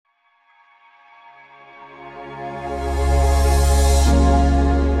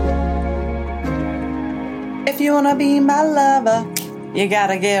you wanna be my lover, you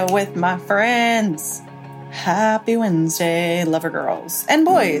gotta get with my friends. Happy Wednesday, lover girls and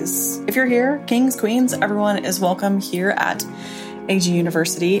boys. If you're here, kings, queens, everyone is welcome here at AG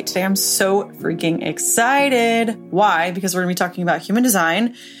University. Today I'm so freaking excited. Why? Because we're going to be talking about human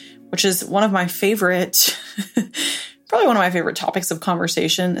design, which is one of my favorite, probably one of my favorite topics of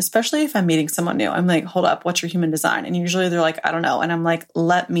conversation, especially if I'm meeting someone new. I'm like, hold up, what's your human design? And usually they're like, I don't know. And I'm like,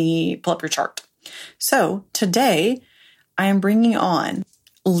 let me pull up your chart. So today I am bringing on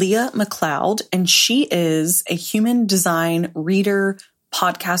Leah McCloud, and she is a human design reader,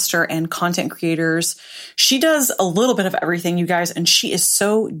 podcaster, and content creators. She does a little bit of everything, you guys, and she is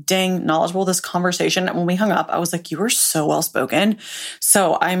so dang knowledgeable. This conversation, when we hung up, I was like, you are so well spoken.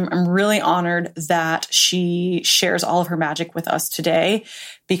 So I'm really honored that she shares all of her magic with us today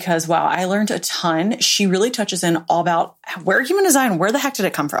because, wow, I learned a ton. She really touches in all about where human design, where the heck did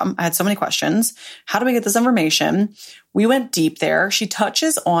it come from? I had so many questions. How do we get this information? We went deep there. She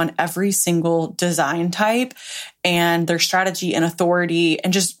touches on every single design type and their strategy and authority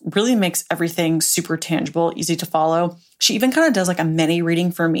and just really makes everything super tangible, easy to follow. She even kind of does like a mini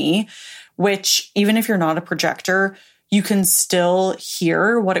reading for me, which even if you're not a projector, you can still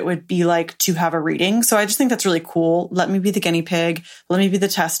hear what it would be like to have a reading. So I just think that's really cool. Let me be the guinea pig. Let me be the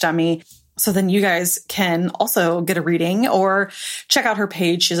test dummy. So then you guys can also get a reading or check out her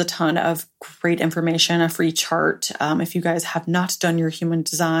page. She has a ton of great information, a free chart. If you guys have not done your human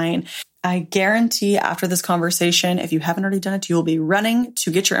design, I guarantee after this conversation, if you haven't already done it, you will be running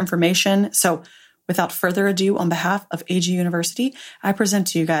to get your information. So without further ado, on behalf of AG University, I present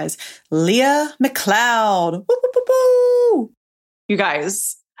to you guys Leah McCloud. Woo, woo, woo, woo. You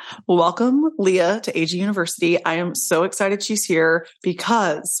guys, welcome Leah to AG University. I am so excited she's here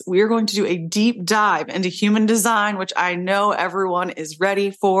because we are going to do a deep dive into human design, which I know everyone is ready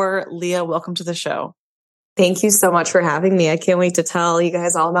for. Leah, welcome to the show. Thank you so much for having me. I can't wait to tell you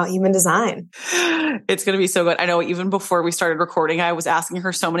guys all about human design. It's going to be so good. I know even before we started recording, I was asking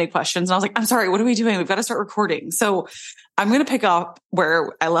her so many questions and I was like, I'm sorry, what are we doing? We've got to start recording. So I'm going to pick up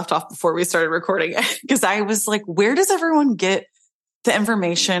where I left off before we started recording because I was like, where does everyone get the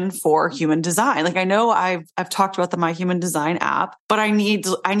information for human design? Like, I know I've talked about the My Human Design app, but I need,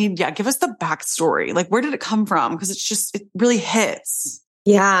 give us the backstory. Like, where did it come from? Because it really hits.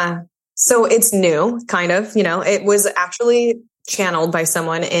 Yeah. So it's new, kind of, it was actually channeled by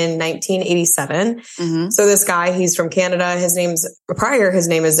someone in 1987. Mm-hmm. So this guy, he's from Canada. His name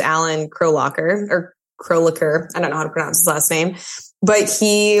is Alan Krolaker. I don't know how to pronounce his last name, but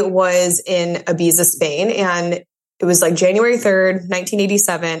he was in Ibiza, Spain. And it was like January 3rd,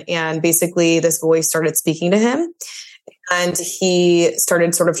 1987. And basically this voice started speaking to him and he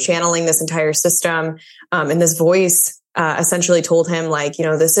started sort of channeling this entire system. And this voice essentially told him like,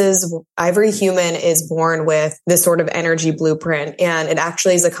 every human is born with this sort of energy blueprint. And it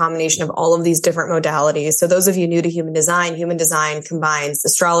actually is a combination of all of these different modalities. So those of you new to human design combines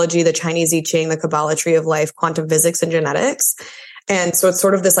astrology, the Chinese I Ching, the Kabbalah tree of life, quantum physics, and genetics. And so it's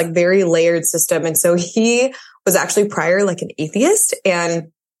sort of this like very layered system. And so he was actually prior like an atheist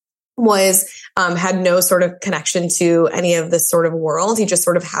and had no sort of connection to any of this sort of world. He just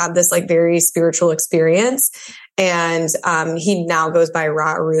sort of had this like very spiritual experience. And he now goes by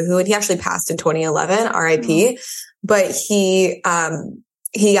Ra Aruhu, and he actually passed in 2011, RIP. Mm-hmm. But he kind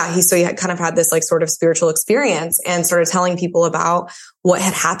of had this like sort of spiritual experience and started telling people about what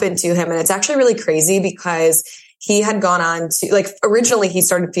had happened to him. And it's actually really crazy because he had gone on to like, originally he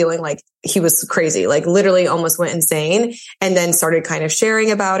started feeling like he was crazy, like literally almost went insane, and then started kind of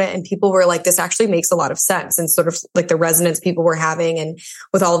sharing about it. And people were like, this actually makes a lot of sense, and sort of like the resonance people were having and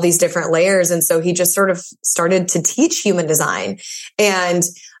with all of these different layers. And so he just sort of started to teach human design. And,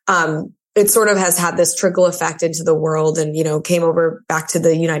 it sort of has had this trickle effect into the world and, came over back to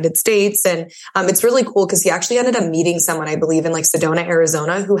the United States. And it's really cool because he actually ended up meeting someone, I believe, in like Sedona,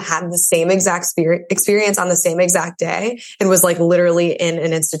 Arizona, who had the same exact experience on the same exact day and was like literally in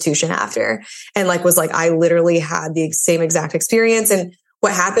an institution after. And like was like, I literally had the same exact experience. And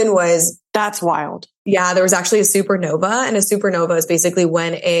what happened was, that's wild. Yeah, there was actually a supernova, and a supernova is basically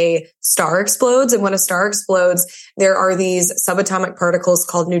when a star explodes. And when a star explodes, there are these subatomic particles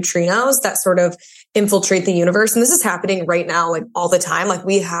called neutrinos that sort of infiltrate the universe. And this is happening right now, like all the time. Like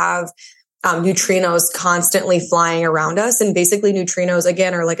we have neutrinos constantly flying around us. And basically neutrinos,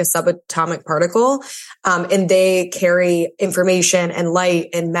 again, are like a subatomic particle. And they carry information and light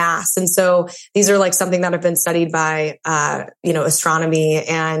and mass. And so these are like something that have been studied by, astronomy.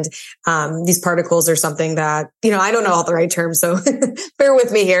 And these particles are something that, I don't know all the right terms. So bear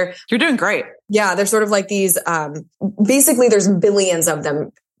with me here. You're doing great. Yeah. They're sort of like these, basically there's billions of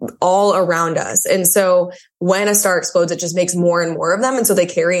them all around us. And so when a star explodes, it just makes more and more of them. And so they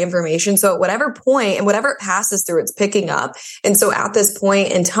carry information. So at whatever point and whatever it passes through, it's picking up. And so at this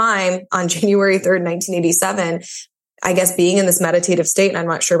point in time on January 3rd, 1987, I guess being in this meditative state, and I'm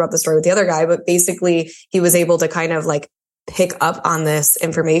not sure about the story with the other guy, but basically he was able to kind of like pick up on this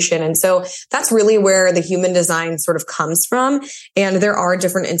information. And so that's really where the human design sort of comes from. And there are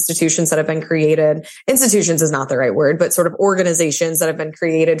different institutions that have been created. Institutions is not the right word, but sort of organizations that have been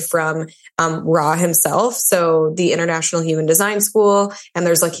created from Ra himself. So the International Human Design School, and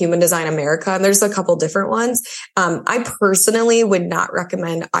there's like Human Design America, and there's a couple different ones. I personally would not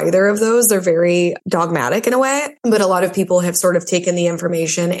recommend either of those. They're very dogmatic in a way, but a lot of people have sort of taken the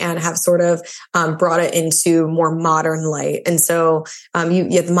information and have sort of brought it into more modern light. And so,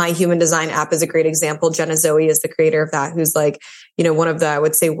 My Human Design app is a great example. Jenna Zoe is the creator of that, who's like, one of the, I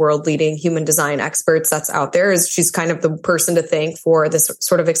would say, world leading human design experts that's out there. She's kind of the person to thank for this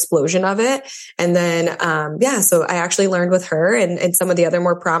sort of explosion of it. And then, so I actually learned with her and some of the other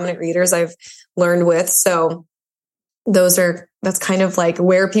more prominent readers I've learned with. So that's kind of like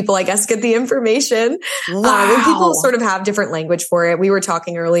where people, I guess, get the information. Wow. And people sort of have different language for it. We were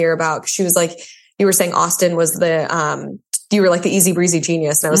talking earlier about, she was like, you were saying Austin was you were like the easy breezy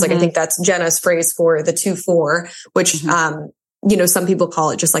genius. And I was like, I think that's Jenna's phrase for the 2-4, which, some people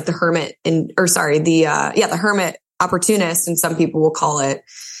call it just like the hermit the hermit opportunist. And some people will call it,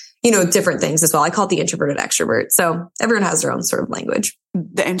 different things as well. I call it the introverted extrovert. So everyone has their own sort of language.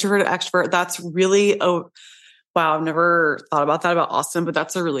 The introverted extrovert. That's really, wow. I've never thought about that about Austin, but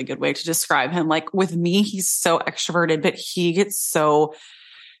that's a really good way to describe him. Like with me, he's so extroverted, but he gets so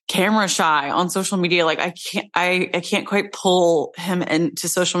camera shy on social media. Like I can't quite pull him into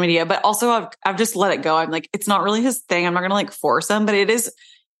social media, but also I've just let it go. I'm like, it's not really his thing. I'm not going to like force him, but it is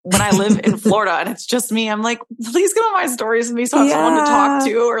when I live in Florida and it's just me. I'm like, please come on my stories and me so I have someone to talk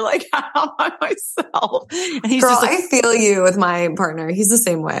to, or like I'm by myself. And he's Girl, just like, I feel you with my partner. He's the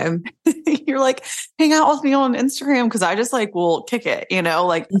same way. You're like, hang out with me on Instagram. Cause I just like will kick it,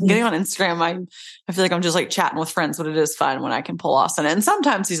 like getting on Instagram. I feel like I'm just like chatting with friends, but it is fun when I can pull Austin. And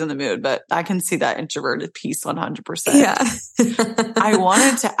sometimes he's in the mood, but I can see that introverted piece 100%. Yeah. I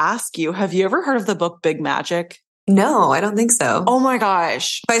wanted to ask you, have you ever heard of the book Big Magic? No, I don't think so. Oh my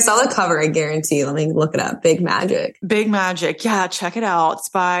gosh. If I saw the cover, I guarantee. Let me look it up. Big Magic. Big Magic. Yeah. Check it out. It's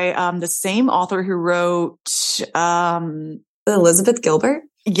by the same author who wrote Elizabeth Gilbert.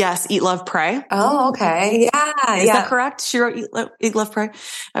 Yes. Eat, Love, Pray. Oh, okay. Yeah. Is that correct? She wrote Eat, Love, Pray.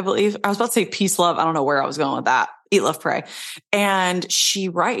 I believe I was about to say Peace, Love. I don't know where I was going with that. Eat, Love, Pray. And she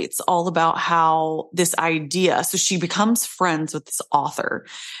writes all about how this idea, so she becomes friends with this author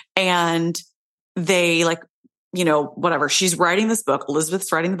and they like, whatever. She's writing this book.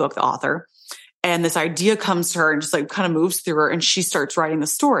 Elizabeth's writing the book, the author. And this idea comes to her and just like kind of moves through her and she starts writing the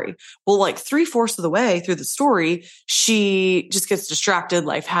story. Well, like 3/4 of the way through the story, she just gets distracted.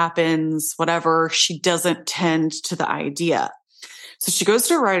 Life happens, whatever. She doesn't tend to the idea. So she goes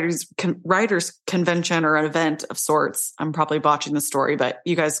to a writer's convention or an event of sorts. I'm probably botching the story, but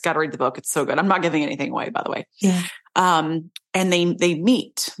you guys got to read the book. It's so good. I'm not giving anything away, by the way. Yeah. And they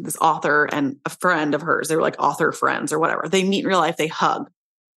meet this author and a friend of hers. They were like author friends or whatever. They meet in real life. They hug.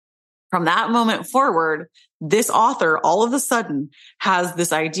 From that moment forward, this author all of a sudden has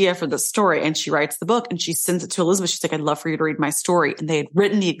this idea for the story and she writes the book and she sends it to Elizabeth. She's like, I'd love for you to read my story. And they had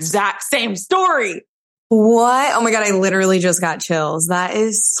written the exact same story. What? Oh my God. I literally just got chills. That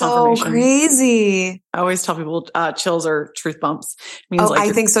is so crazy. I always tell people, chills are truth bumps. It means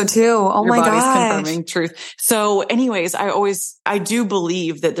I think so too. Oh my gosh. Confirming truth. So anyways, I do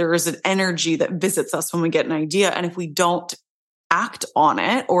believe that there is an energy that visits us when we get an idea. And if we don't act on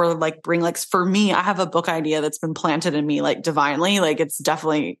it or like bring, like for me, I have a book idea that's been planted in me like divinely. Like it's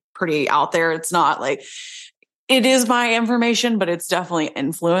definitely pretty out there. It's not like, it is my information, but it's definitely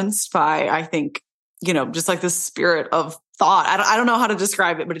influenced by, I think, just like the spirit of thought. I don't know how to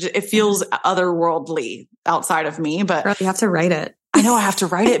describe it, but it feels otherworldly outside of me. But Girl, you have to write it. I know I have to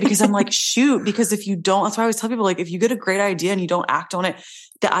write it because I'm like, shoot, because if you don't, that's why I always tell people, like, if you get a great idea and you don't act on it,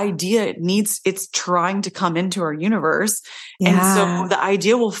 the idea it's trying to come into our universe. Yeah. And so the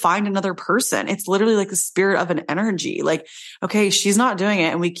idea will find another person. It's literally like the spirit of an energy. Like, okay, she's not doing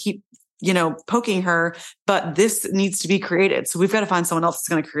it and we keep, poking her, but this needs to be created. So we've got to find someone else that's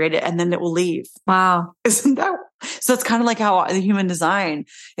going to create it and then it will leave. Wow. Isn't that? So it's kind of like how the human design,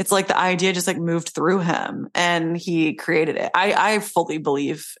 it's like the idea just like moved through him and he created it. I fully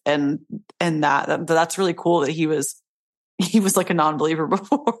believe in that. That's really cool that he was, he was like a non-believer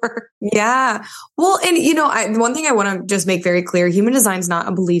before. Yeah. Well, and one thing I want to just make very clear, human design is not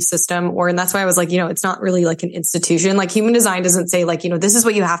a belief system, and that's why I was like, it's not really like an institution. Like human design doesn't say like, this is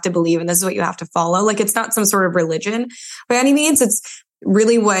what you have to believe and this is what you have to follow. Like it's not some sort of religion by any means. It's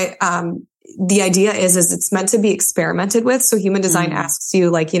really what, the idea is it's meant to be experimented with. So human design asks you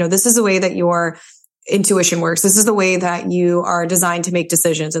like, this is the way that your intuition works. This is the way that you are designed to make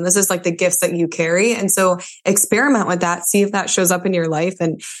decisions. And this is like the gifts that you carry. And so experiment with that, see if that shows up in your life.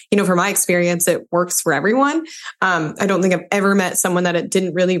 And, from my experience, it works for everyone. I don't think I've ever met someone that it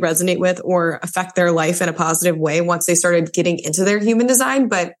didn't really resonate with or affect their life in a positive way once they started getting into their human design.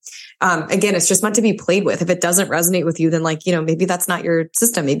 But again, it's just meant to be played with. If it doesn't resonate with you, then like, maybe that's not your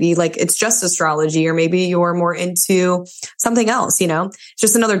system. Maybe like it's just astrology, or maybe you're more into something else, it's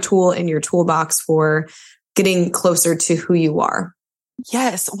just another tool in your toolbox for getting closer to who you are.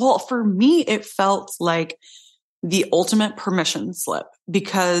 Yes. Well, for me, it felt like the ultimate permission slip,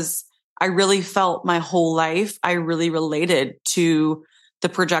 because I really felt my whole life, I really related to the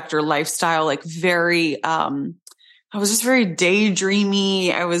projector lifestyle, like very, I was just very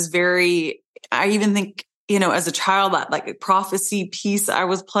daydreamy. I even think, as a child, that like prophecy piece I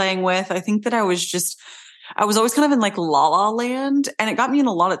was playing with, I think that I was always kind of in like la la land, and it got me in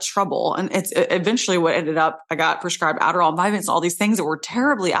a lot of trouble. And it's eventually what ended up, I got prescribed Adderall, Vyvanse, all these things that were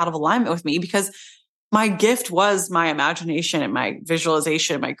terribly out of alignment with me, because my gift was my imagination and my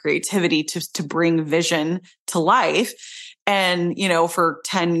visualization, my creativity to bring vision to life. And, for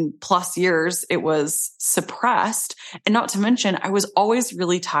 10 plus years, it was suppressed. And not to mention, I was always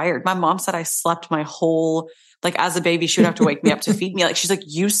really tired. My mom said I slept my whole, like as a baby, she would have to wake me up to feed me. Like, she's like,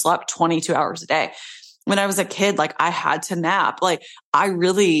 you slept 22 hours a day. When I was a kid, like I had to nap. Like I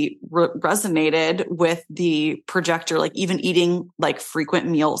really resonated with the projector, like even eating like frequent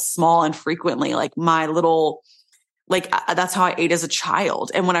meals, small and frequently, like my little, that's how I ate as a child.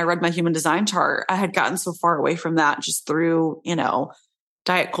 And when I read my human design chart, I had gotten so far away from that just through,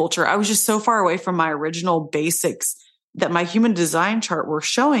 diet culture. I was just so far away from my original basics that my human design chart were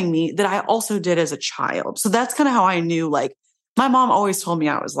showing me that I also did as a child. So that's kind of how I knew, like my mom always told me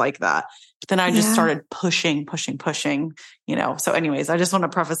I was like that. But then I just started pushing. So anyways, I just want to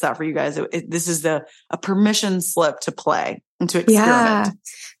preface that for you guys. This is a permission slip to play and to experiment. Yeah,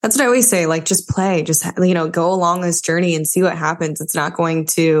 that's what I always say. Like, just play, just, go along this journey and see what happens. It's not going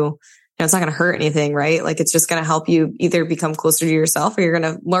to, it's not going to hurt anything, right? Like, it's just going to help you either become closer to yourself, or you're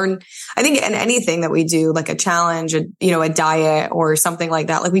going to learn. I think in anything that we do, like a challenge, a diet or something like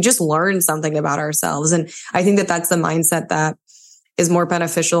that, like we just learn something about ourselves. And I think that that's the mindset that is more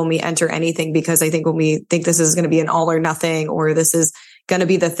beneficial when we enter anything, because I think when we think this is going to be an all or nothing, or this is going to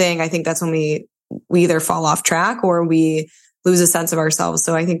be the thing, I think that's when we either fall off track or we lose a sense of ourselves.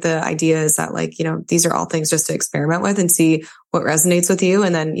 So I think the idea is that like, these are all things just to experiment with and see what resonates with you,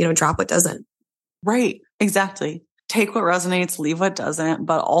 and then, drop what doesn't. Right. Exactly. Take what resonates, leave what doesn't.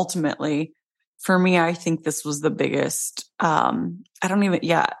 But ultimately for me, I think this was the biggest, I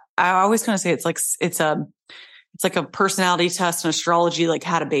always kind of say it's like a personality test and astrology, like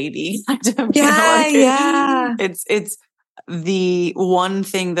had a baby. Yeah. It's the one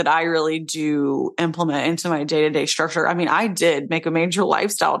thing that I really do implement into my day-to-day structure. I mean, I did make a major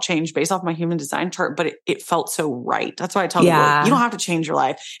lifestyle change based off my human design chart, but it felt so right. That's why I tell people, like, you don't have to change your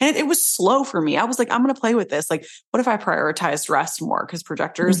life. And it was slow for me. I was like, I'm going to play with this. Like, what if I prioritized rest more? Because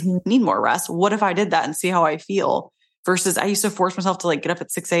projectors need more rest. What if I did that and see how I feel? Versus I used to force myself to like get up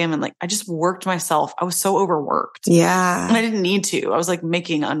at 6 a.m. and like, I just worked myself. I was so overworked. Yeah. And I didn't need to. I was like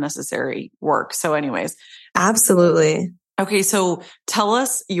making unnecessary work. So anyways. Absolutely. Okay. So tell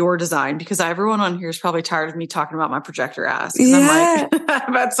us your design, because everyone on here is probably tired of me talking about my projector ass. Yeah. I'm like,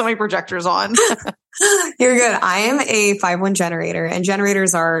 I've had so many projectors on. You're good. I am a 5-1 generator, and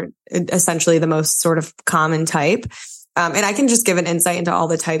generators are essentially the most sort of common type. And I can just give an insight into all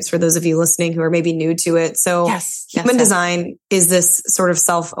the types for those of you listening who are maybe new to it. So human design is this sort of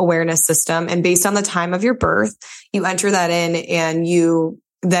self-awareness system. And based on the time of your birth, you enter that in, and you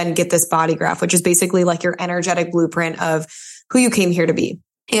then get this body graph, which is basically like your energetic blueprint of who you came here to be.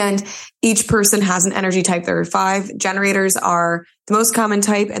 And each person has an energy type. There are 5. Generators are the most common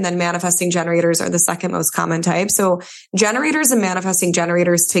type, and then manifesting generators are the second most common type. So generators and manifesting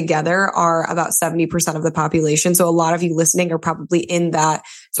generators together are about 70% of the population. So a lot of you listening are probably in that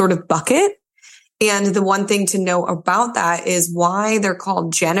sort of bucket. And the one thing to know about that is why they're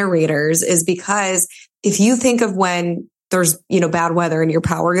called generators is because if you think of when there's, bad weather and your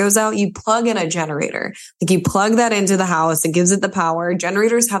power goes out, you plug in a generator. Like you plug that into the house, it gives it the power.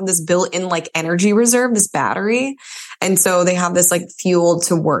 Generators have this built-in like energy reserve, this battery. And so they have this like fuel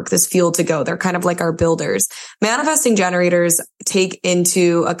to work, this fuel to go. They're kind of like our builders. Manifesting generators take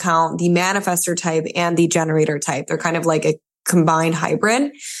into account the manifestor type and the generator type. They're kind of like a combined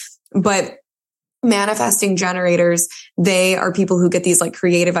hybrid, but manifesting generators, they are people who get these like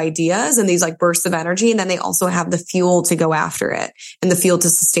creative ideas and these like bursts of energy. And then they also have the fuel to go after it and the fuel to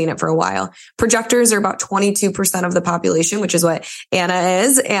sustain it for a while. Projectors are about 22% of the population, which is what Anna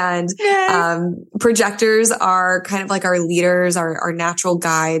is. And, projectors are kind of like our leaders, our natural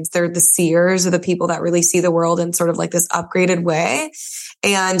guides. They're the seers, or the people that really see the world in sort of like this upgraded way.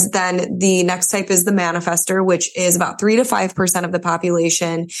 And then the next type is the manifester, which is about 3 to 5% of the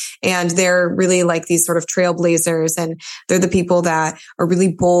population. And they're really like these sort of trailblazers. And they're the people that are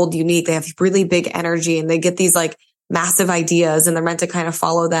really bold, unique. They have really big energy and they get these like massive ideas and they're meant to kind of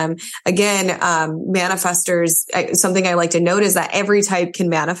follow them. Again, manifestors, something I like to note is that every type can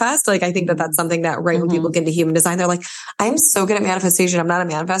manifest. Like, I think that that's something that when people get into human design, they're like, I'm so good at manifestation. I'm not a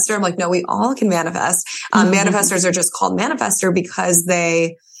manifestor. I'm like, no, we all can manifest. Manifestors are just called manifestor because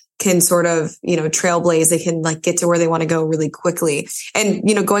they can sort of, trailblaze. They can like get to where they want to go really quickly. And,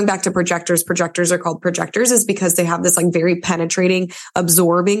 going back to projectors are called projectors is because they have this like very penetrating,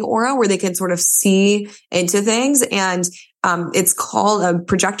 absorbing aura where they can sort of see into things. And, it's called a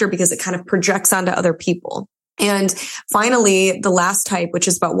projector because it kind of projects onto other people. And finally, the last type, which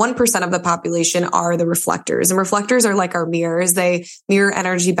is about 1% of the population, are the reflectors. And reflectors are like our mirrors. They mirror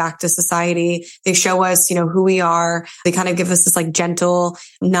energy back to society. They show us, who we are. They kind of give us this like gentle,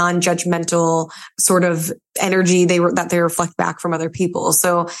 non-judgmental sort of energy that they reflect back from other people.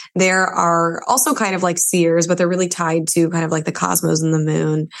 So there are also kind of like seers, but they're really tied to kind of like the cosmos and the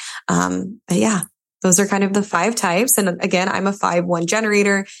moon. But yeah. Those are kind of the 5 types. And again, I'm a 5-1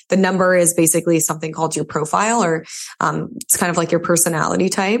 generator. The number is basically something called your profile, or it's kind of like your personality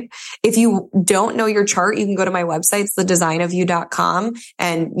type. If you don't know your chart, you can go to my website, it's thedesignofyou.com,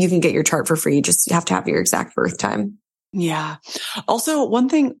 and you can get your chart for free. You just have to have your exact birth time. Yeah. Also, one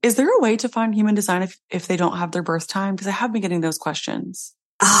thing, is there a way to find human design if they don't have their birth time? Because I have been getting those questions.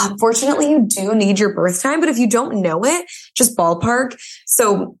 Fortunately, you do need your birth time, but if you don't know it, just ballpark.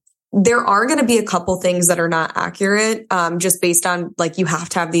 So there are going to be a couple things that are not accurate, just based on like you have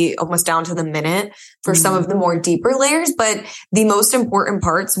to have the almost down to the minute for some of the more deeper layers, but the most important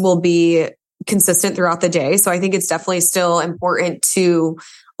parts will be consistent throughout the day. So I think it's definitely still important to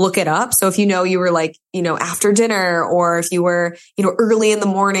look it up. So if you were like, after dinner, or if you were, early in the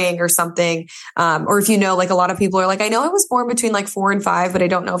morning or something, or if like a lot of people are like, I know I was born between like 4 and 5, but I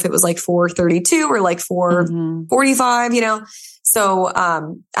don't know if it was like 4:32 or like 4:45, So,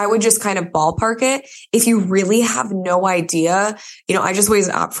 I would just kind of ballpark it. If you really have no idea, I just always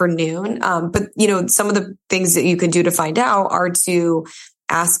opt for noon. But some of the things that you can do to find out are to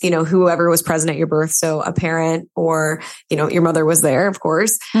ask, whoever was present at your birth. So a parent, or, your mother was there, of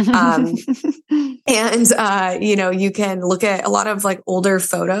course. And, you can look at a lot of like older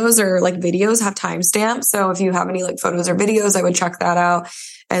photos or like videos have timestamps. So if you have any like photos or videos, I would check that out.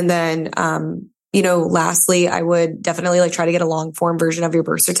 And then, lastly, I would definitely like try to get a long form version of your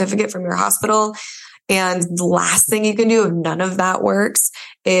birth certificate from your hospital. And the last thing you can do if none of that works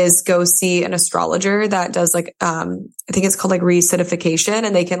is go see an astrologer that does like, I think it's called like recertification,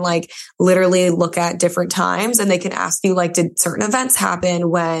 and they can like literally look at different times and they can ask you like, did certain events happen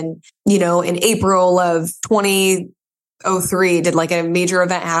when, in April of 2003, did like a major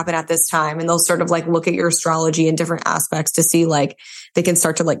event happen at this time? And they'll sort of like look at your astrology in different aspects to see like they can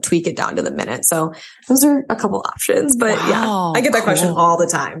start to like tweak it down to the minute. So those are a couple options, but yeah, I get that question all the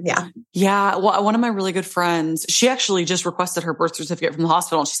time. Yeah. Yeah. Well, one of my really good friends, she actually just requested her birth certificate from the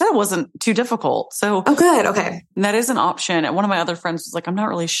hospital, and she said it wasn't too difficult. So, oh, good. Okay. That is an option. And one of my other friends was like, I'm not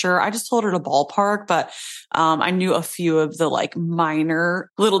really sure. I just told her to ballpark, but, I knew a few of the like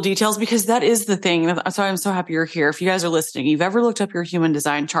minor little details, because that is the thing. So I'm so happy you're here. If you guys are listening, you've ever looked up your human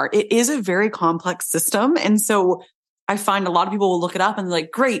design chart, it is a very complex system. And so I find a lot of people will look it up and they're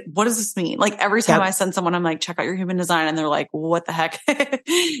like, great, what does this mean? Like every time I send someone, I'm like, check out your human design. And they're like, what the heck?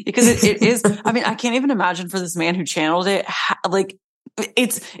 Because it is, I mean, I can't even imagine for this man who channeled it, like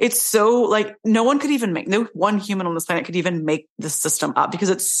it's so like no one human on this planet could even make this system up, because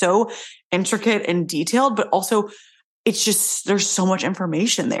it's so intricate and detailed, but also it's just, there's so much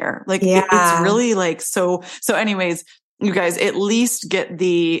information there. Like it's really like, so anyways, you guys at least get in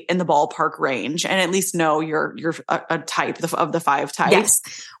the ballpark range and at least know you're a type of the 5 types. Yes.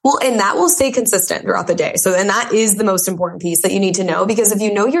 Well, and that will stay consistent throughout the day. So, and that is the most important piece that you need to know, because if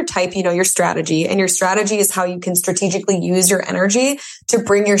you know your type, you know your strategy, and your strategy is how you can strategically use your energy to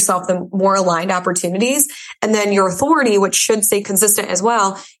bring yourself the more aligned opportunities. And then your authority, which should stay consistent as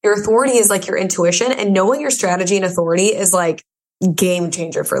well. Your authority is like your intuition, and knowing your strategy and authority is like game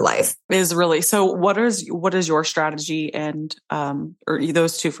changer for life. Is really. So what is your strategy and, or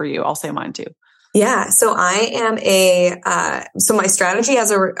those two for you? I'll say mine too. Yeah. So I am so my strategy as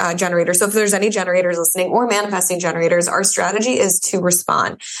a generator. So if there's any generators listening or manifesting generators, our strategy is to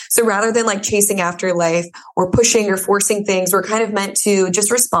respond. So rather than like chasing after life or pushing or forcing things, we're kind of meant to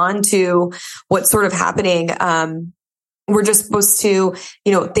just respond to what's sort of happening. We're just supposed to,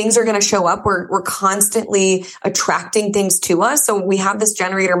 things are going to show up. We're constantly attracting things to us. So we have this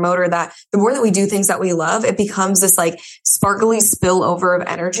generator motor that the more that we do things that we love, it becomes this like sparkly spillover of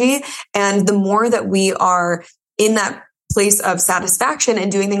energy. And the more that we are in that place of satisfaction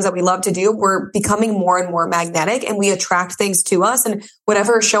and doing things that we love to do, we're becoming more and more magnetic, and we attract things to us, and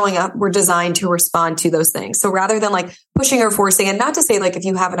whatever is showing up, we're designed to respond to those things. So rather than like pushing or forcing, and not to say like if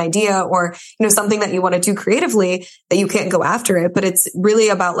you have an idea or, something that you want to do creatively that you can't go after it, but it's really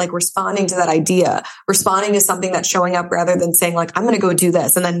about like responding to that idea, responding to something that's showing up, rather than saying like, I'm going to go do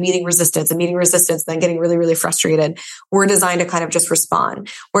this and then meeting resistance, then getting really, really frustrated. We're designed to kind of just respond.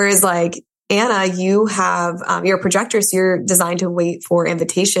 Whereas like, Anna, you have, you're a projector, so you're designed to wait for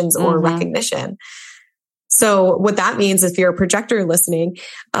invitations or recognition. So what that means, if you're a projector listening,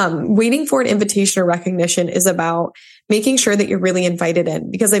 waiting for an invitation or recognition is about making sure that you're really invited in,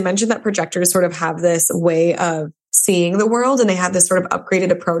 because I mentioned that projectors sort of have this way of seeing the world, and they have this sort of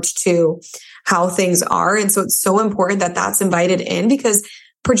upgraded approach to how things are. And so it's so important that that's invited in, because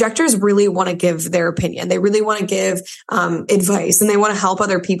projectors really want to give their opinion. They really want to give advice, and they want to help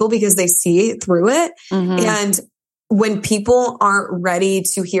other people because they see through it. And when people aren't ready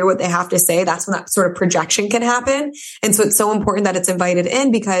to hear what they have to say, that's when that sort of projection can happen. And so it's so important that it's invited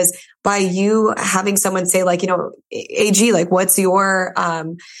in, because by you having someone say like, AG, like, what's your,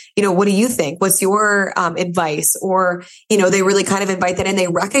 what do you think? What's your advice? Or, they really kind of invite that in, they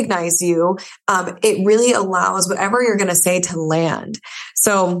recognize you. It really allows whatever you're going to say to land.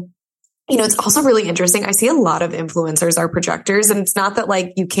 So, it's also really interesting. I see a lot of influencers are projectors, and it's not that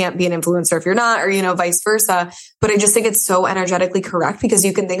like you can't be an influencer if you're not, or, vice versa. But I just think it's so energetically correct, because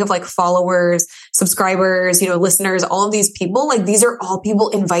you can think of like followers, subscribers, listeners, all of these people, like these are all people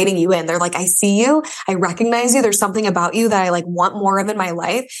inviting you in. They're like, I see you. I recognize you. There's something about you that I like want more of in my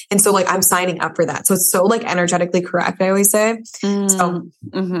life. And so like, I'm signing up for that. So it's so like energetically correct, I always say. So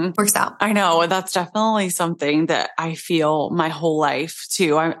works out. I know that's definitely something that I feel my whole life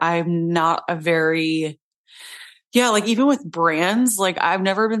too. I'm not a very, like even with brands, like I've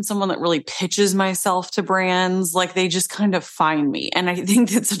never been someone that really pitches myself to brands. Like they just kind of find me. And I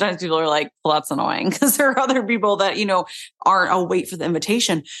think that sometimes people are like, well, that's annoying, because there are other people that, aren't, I'll wait for the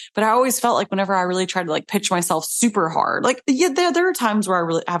invitation. But I always felt like whenever I really tried to like pitch myself super hard, like there are times where I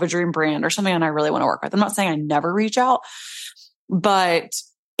really have a dream brand or something and I really want to work with. I'm not saying I never reach out, but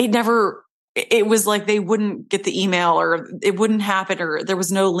it was like they wouldn't get the email, or it wouldn't happen, or there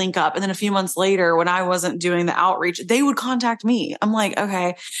was no link up. And then a few months later, when I wasn't doing the outreach, they would contact me. I'm like,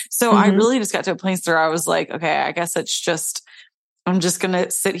 okay. So I really just got to a place where I was like, okay, I guess I'm just going to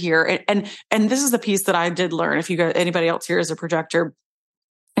sit here. And this is the piece that I did learn. If you got anybody else here is a projector,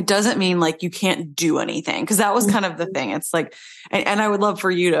 it doesn't mean like you can't do anything. Cause that was kind of the thing. It's like, and I would love for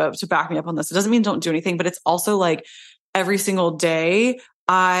you to back me up on this. It doesn't mean don't do anything, but it's also like every single day,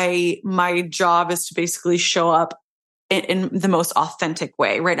 my job is to basically show up in the most authentic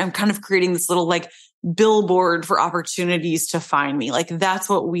way, right? I'm kind of creating this little like billboard for opportunities to find me. Like that's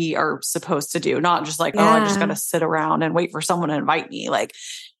what we are supposed to do. Not just like, I just got to sit around and wait for someone to invite me. Like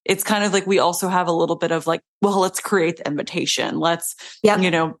it's kind of like we also have a little bit of like, well, let's create the invitation. Let's,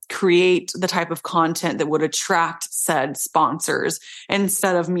 create the type of content that would attract said sponsors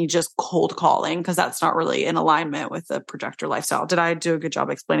instead of me just cold calling, because that's not really in alignment with the projector lifestyle. Did I do a good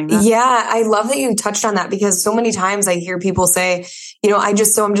job explaining that? Yeah, I love that you touched on that, because so many times I hear people say, I'm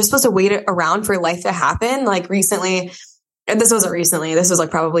just supposed to wait around for life to happen. Like recently, and this wasn't recently, this was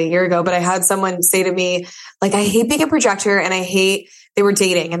like probably a year ago, but I had someone say to me, like, I hate being a projector, and they were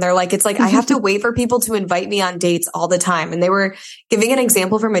dating, and they're like, it's like, I have to wait for people to invite me on dates all the time. And they were giving an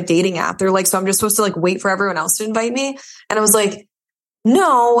example from a dating app. They're like, so I'm just supposed to like wait for everyone else to invite me. And I was like,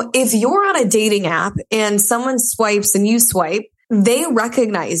 no, if you're on a dating app and someone swipes and you swipe, they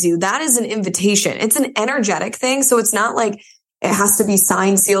recognize you. That is an invitation. It's an energetic thing. So it's not like It has to be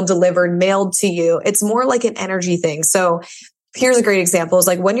signed, sealed, delivered, mailed to you. It's more like an energy thing. So here's a great example is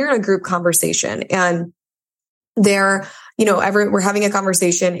like when you're in a group conversation and we're having a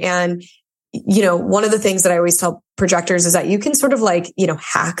conversation and, one of the things that I always tell projectors is that you can sort of like,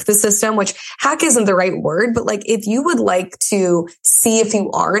 hack the system, which hack isn't the right word, but like if you would like to see if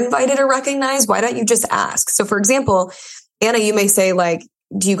you are invited or recognized, why don't you just ask? So for example, Anna, you may say like,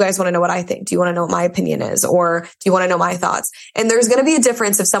 do you guys want to know what I think? Do you want to know what my opinion is? Or do you want to know my thoughts? And there's going to be a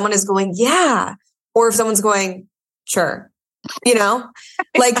difference if someone is going, yeah, or if someone's going, sure.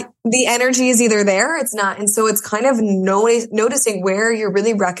 Like the energy is either there, it's not. And so it's kind of noticing where you're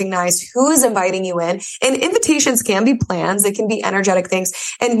really recognized, who is inviting you in. And invitations can be plans. They can be energetic things.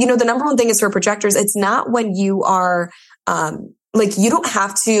 And, the number one thing is for projectors, it's not when you are, you don't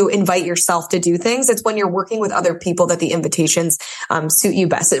have to invite yourself to do things. It's when you're working with other people that the invitations suit you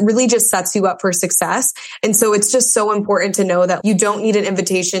best. It really just sets you up for success. And so it's just so important to know that you don't need an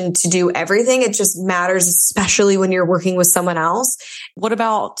invitation to do everything. It just matters, especially when you're working with someone else. What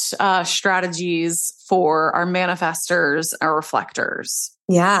about strategies for our manifestors or reflectors?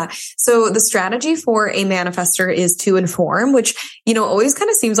 Yeah. So the strategy for a manifestor is to inform, which, always kind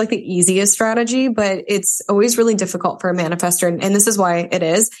of seems like the easiest strategy, but it's always really difficult for a manifestor. And this is why it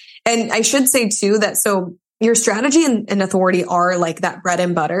is. And I should say too that so your strategy and authority are like that bread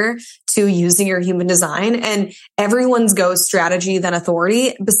and butter to using your human design. And everyone's goes strategy, then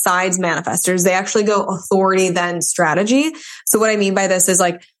authority besides manifestors. They actually go authority, then strategy. So what I mean by this is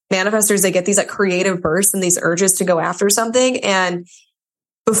like manifestors, they get these like creative bursts and these urges to go after something. And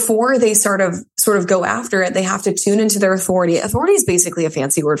before they sort of go after it, they have to tune into their authority. Authority is basically a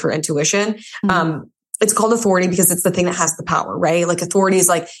fancy word for intuition. Mm-hmm. It's called authority because it's the thing that has the power, right? Like authority is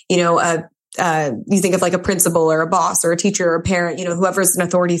like, you think of like a principal or a boss or a teacher or a parent, whoever's an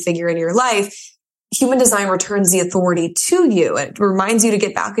authority figure in your life. Human design returns the authority to you. It reminds you to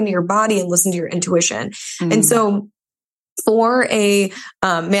get back into your body and listen to your intuition. Mm-hmm. And so for a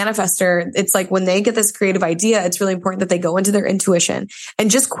manifestor, it's like when they get this creative idea, it's really important that they go into their intuition.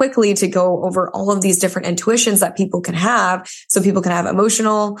 And just quickly to go over all of these different intuitions that people can have. So people can have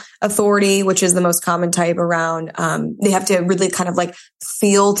emotional authority, which is the most common type around, they have to really kind of like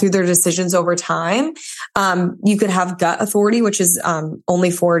feel through their decisions over time. You could have gut authority, which is only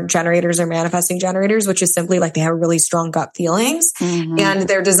for generators or manifesting generators, which is simply like they have really strong gut feelings and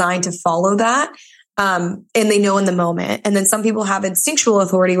they're designed to follow that. And they know in the moment. And then some people have instinctual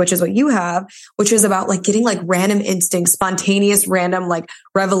authority, which is what you have, which is about like getting like random instincts, spontaneous, random like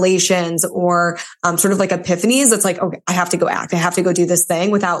revelations or sort of like epiphanies. It's like, okay, I have to go act. I have to go do this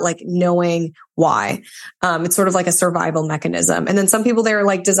thing without like knowing why. It's sort of like a survival mechanism. And then some people, they're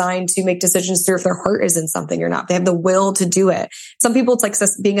like designed to make decisions through if their heart is in something or not. They have the will to do it. Some people, it's like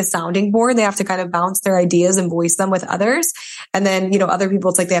being a sounding board. They have to kind of bounce their ideas and voice them with others. And then, other people,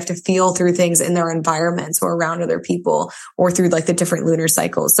 it's like they have to feel through things in their environments or around other people or through like the different lunar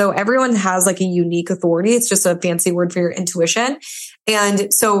cycles. So everyone has like a unique authority. It's just a fancy word for your intuition.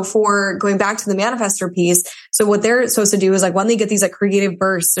 And so for going back to the manifestor piece, so what they're supposed to do is like when they get these like creative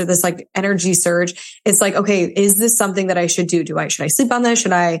bursts or this like energy surge, it's like, okay, is this something that I should do? Should I sleep on this?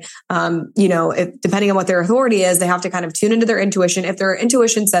 Should I, depending on what their authority is, they have to kind of tune into their intuition. If their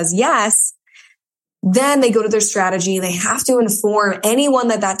intuition says yes, then they go to their strategy. They have to inform anyone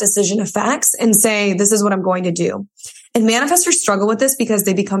that decision affects and say, this is what I'm going to do. And manifestors struggle with this because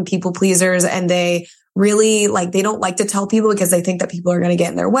they become people pleasers and they really like, they don't like to tell people because they think that people are going to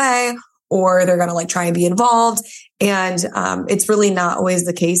get in their way or they're going to like try and be involved. And it's really not always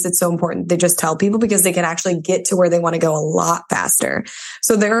the case. It's so important they just tell people because they can actually get to where they want to go a lot faster.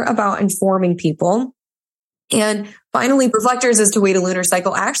 So they're about informing people. And finally, reflectors as to wait a lunar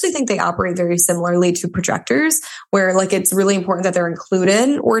cycle. I actually think they operate very similarly to projectors, where like it's really important that they're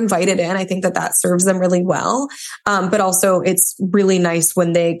included or invited in. I think that serves them really well. But also it's really nice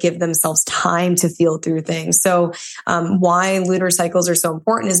when they give themselves time to feel through things. So why lunar cycles are so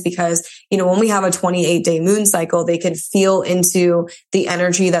important is because, when we have a 28-day moon cycle, they can feel into the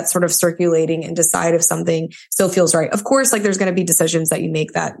energy that's sort of circulating and decide if something still feels right. Of course, like there's going to be decisions that you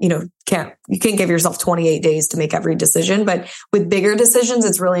make that, you can't give yourself 28 days to make every decision. But with bigger decisions,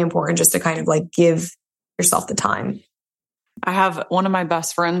 it's really important just to kind of like give yourself the time. I have one of my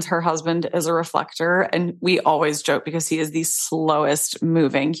best friends, her husband is a reflector, and we always joke because he is the slowest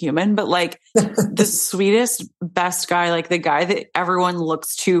moving human, but like the sweetest, best guy, like the guy that everyone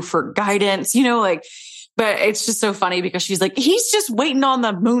looks to for guidance, but it's just so funny because she's like, he's just waiting on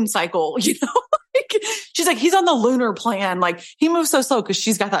the moon cycle, she's like, he's on the lunar plan. Like he moves so slow because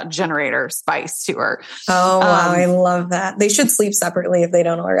she's got that generator spice to her. Oh, wow. I love that. They should sleep separately if they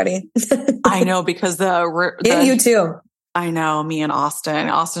don't already. I know because and you too. I know, me and Austin.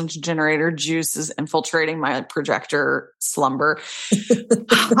 Austin's generator juice is infiltrating my projector slumber.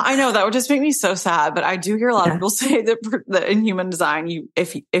 I know that would just make me so sad, but I do hear a lot of people say that in human design,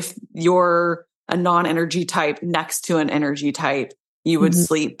 if you're a non-energy type next to an energy type, you would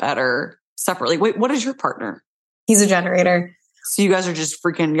sleep better separately. Wait, what is your partner? He's a generator. So you guys are just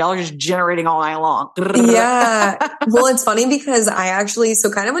y'all are just generating all night long. Yeah. Well, it's funny because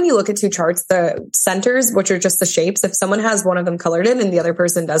so kind of when you look at two charts, the centers, which are just the shapes, if someone has one of them colored in and the other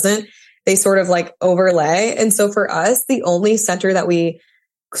person doesn't, they sort of like overlay. And so for us, the only center that we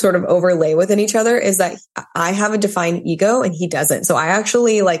sort of overlay within each other is that I have a defined ego and he doesn't. So I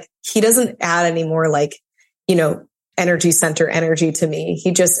actually he doesn't add any more energy center energy to me.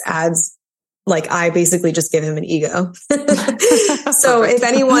 He just adds I basically just give him an ego. So if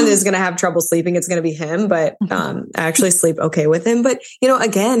anyone is going to have trouble sleeping, it's going to be him. But I actually sleep okay with him. But,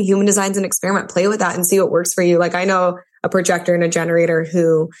 again, human design's an experiment. Play with that and see what works for you. I know a projector and a generator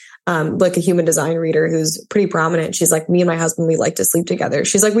who, a human design reader who's pretty prominent. She's like, me and my husband, we like to sleep together.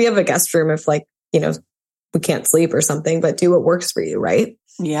 She's like, we have a guest room if we can't sleep or something, but do what works for you. Right.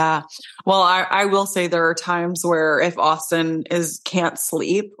 Yeah. Well, I will say there are times where if Austin can't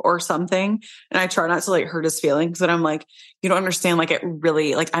sleep or something, and I try not to hurt his feelings, and I'm like, you don't understand, it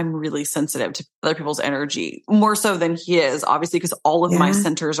really, I'm really sensitive to other people's energy more so than he is, obviously, because all of my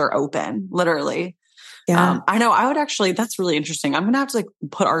centers are open, literally. Yeah. I know I would actually, that's really interesting. I'm going to have to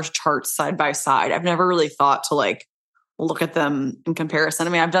put our charts side by side. I've never really thought to look at them in comparison. I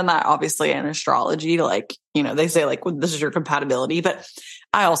mean, I've done that obviously in astrology to they say this is your compatibility, but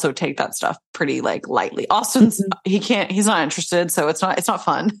I also take that stuff pretty lightly. Austin's, he's not interested. So it's not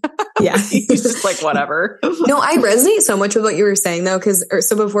fun. Yeah. He's just whatever. No, I resonate so much with what you were saying though.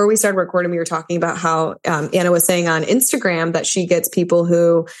 So before we started recording, we were talking about how Anna was saying on Instagram that she gets people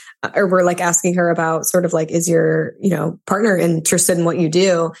who were asking her about sort of is your, partner interested in what you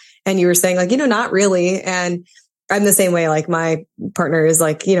do? And you were saying not really. And I'm the same way. My partner is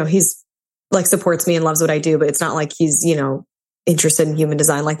he's supports me and loves what I do, but it's not he's, interested in human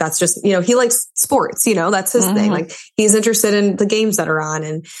design. That's just, he likes sports, that's his thing. He's interested in the games that are on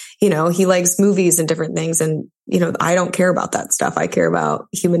and, he likes movies and different things. And, I don't care about that stuff. I care about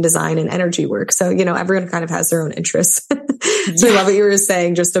human design and energy work. So, everyone kind of has their own interests. So I love what you were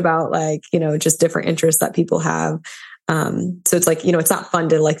saying just about just different interests that people have. So it's it's not fun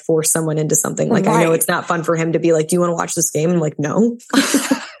to force someone into something. Right. I know it's not fun for him to be do you want to watch this game? I'm no.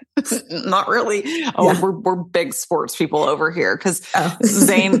 Not really. Oh, yeah. We're big sports people over here because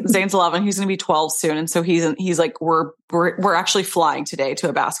Zane's 11. He's going to be 12 soon, and so he's we're actually flying today to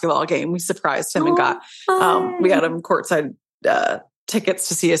a basketball game. We surprised him and we got him courtside tickets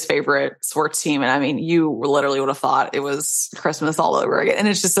to see his favorite sports team. And I mean, you literally would have thought it was Christmas all over again. And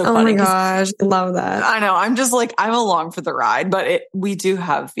it's just so funny. Oh my gosh, I love that. I know. I'm just I'm along for the ride, but we do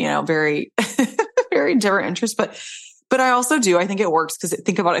have very very different interests, But I also do. I think it works because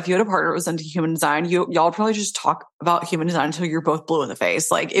think about it, if you had a partner that was into human design, y'all would probably just talk about human design until you're both blue in the face.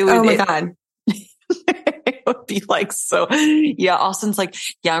 It would. Oh my God. It would be so. Yeah, Austin's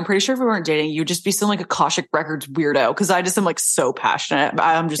I'm pretty sure if we weren't dating, you'd just be some Akashic Records weirdo because I just am so passionate.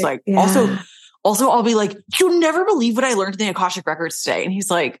 I'm just also I'll be you'll never believe what I learned in the Akashic Records today, and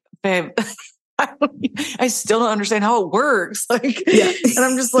he's like, babe. I still don't understand how it works. And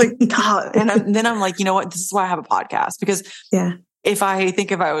I'm just God. And then I'm you know what? This is why I have a podcast because if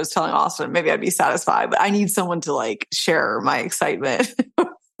I was telling Austin, maybe I'd be satisfied, but I need someone to share my excitement.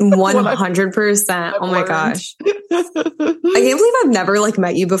 100%. Oh my gosh. I can't believe I've never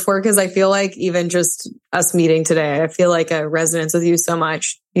met you before because I feel even just us meeting today, I feel a resonance with you so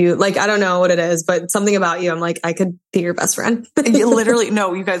much. You I don't know what it is, but something about you, I'm I could be your best friend. Literally,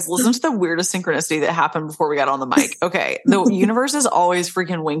 no, you guys listen to the weirdest synchronicity that happened before we got on the mic. Okay. The universe is always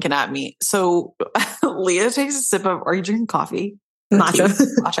freaking winking at me. So Leah takes a sip of, are you drinking coffee? Matcha.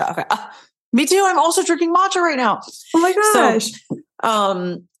 Matcha. Okay. Me too. I'm also drinking matcha right now. Oh my gosh.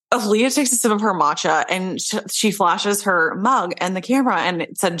 So, Leah takes a sip of her matcha and she flashes her mug and the camera and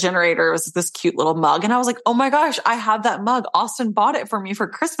it said generator. It was this cute little mug. And I was oh my gosh, I have that mug. Austin bought it for me for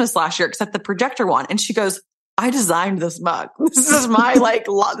Christmas last year, except the projector one. And she goes, I designed this mug. This is my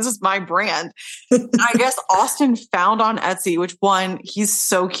this is my brand. And I guess Austin found on Etsy, which he's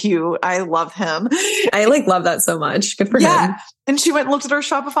so cute. I love him. I love that so much. Good for him. And she went and looked at her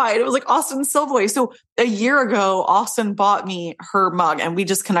Shopify and it was like Austin Silvoy. So a year ago, Austin bought me her mug and we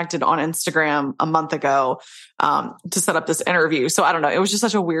just connected on Instagram a month ago to set up this interview. So I don't know. It was just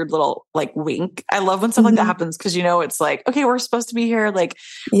such a weird little like wink. I love when stuff like that happens because, you know, it's like, okay, we're supposed to be here. Like,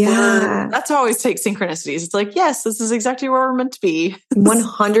 that's how I always take synchronicities. It's like, yes, this is exactly where we're meant to be.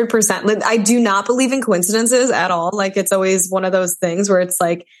 100%. I do not believe in coincidences at all. Like it's always one of those things where it's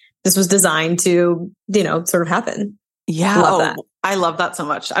like, this was designed to, you know, sort of happen. Yeah. I love that so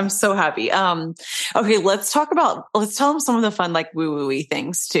much. I'm so happy. Okay, let's tell them some of the fun, like woo-woo-y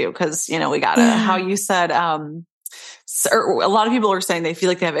things too. Cause you know, we gotta, how you said, a lot of people are saying they feel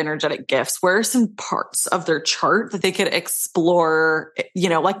like they have energetic gifts. Where are some parts of their chart that they could explore? You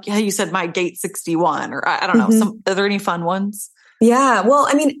know, like how you said, my gate 61, or I don't know, are there any fun ones? Yeah. Well,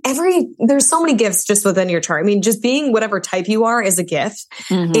 I mean, there's so many gifts just within your chart. I mean, just being whatever type you are is a gift.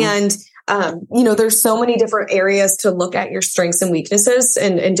 And, you know, there's so many different areas to look at your strengths and weaknesses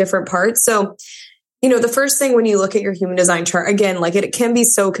in different parts. So, you know, the first thing when you look at your human design chart, again, like it can be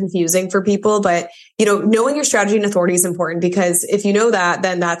so confusing for people, but, you know, knowing your strategy and authority is important because if you know that,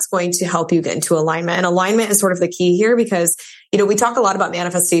 then that's going to help you get into alignment. And alignment is sort of the key here because, you know, we talk a lot about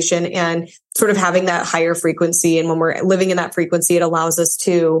manifestation and sort of having that higher frequency. And when we're living in that frequency, it allows us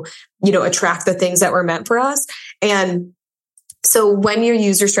to, you know, attract the things that were meant for us. And so when you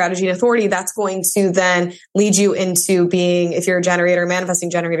use your strategy and authority, that's going to then lead you into being, if you're a generator,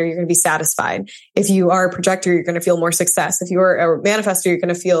 manifesting generator, you're going to be satisfied. If you are a projector, you're going to feel more success. If you're a manifestor, you're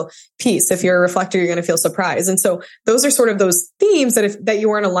going to feel peace. If you're a reflector, you're going to feel surprise. And so those are sort of those themes that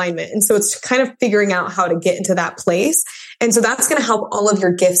you are in alignment. And so it's kind of figuring out how to get into that place. And so that's going to help all of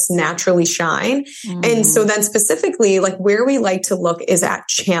your gifts naturally shine. And so then specifically, like where we like to look is at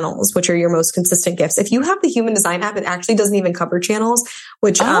channels, which are your most consistent gifts. If you have the human design app, it actually doesn't even cover channels,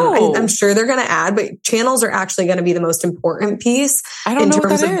 which I'm sure they're going to add, but channels are actually going to be the most important piece in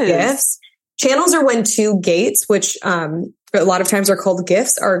terms of gifts. Channels are when two gates, which a lot of times are called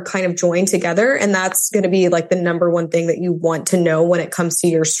gifts, are kind of joined together. And that's going to be like the number one thing that you want to know when it comes to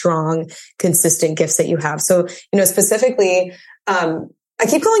your strong, consistent gifts that you have. So, you know, specifically, I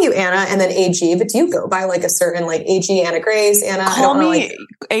keep calling you Anna and then AG, but do you go by like a certain like AG, Anna Grace, Anna? Call me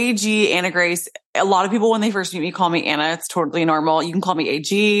AG, Anna Grace. A lot of people, when they first meet me, call me Anna. It's totally normal. You can call me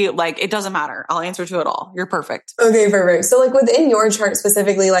AG. Like, it doesn't matter. I'll answer to it all. You're perfect. Okay, perfect. So like within your chart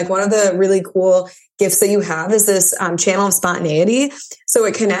specifically, like one of the really cool gifts that you have is this channel of spontaneity. So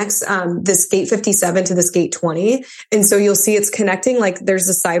it connects this gate 57 to this gate 20. And so you'll see it's connecting, like there's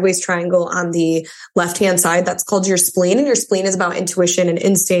a sideways triangle on the left-hand side. That's called your spleen. And your spleen is about intuition and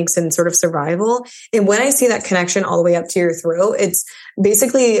instincts and sort of survival. And when I see that connection all the way up to your throat, it's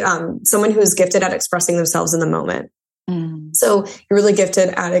basically someone who is gifted at expressing themselves in the moment. So you're really gifted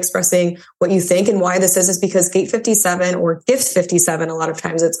at expressing what you think. And why this is because gate 57 or gift 57, a lot of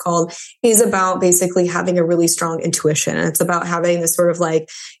times it's called, is about basically having a really strong intuition. And it's about having this sort of like,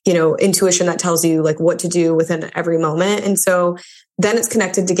 you know, intuition that tells you like what to do within every moment. And so then it's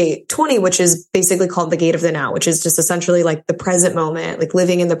connected to gate 20, which is basically called the gate of the now, which is just essentially like the present moment, like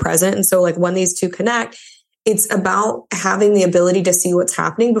living in the present. And so like when these two connect, it's about having the ability to see what's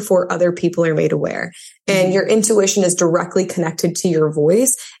happening before other people are made aware. And your intuition is directly connected to your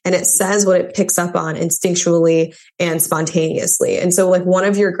voice and it says what it picks up on instinctually and spontaneously. And so like one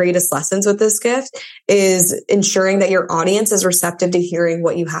of your greatest lessons with this gift is ensuring that your audience is receptive to hearing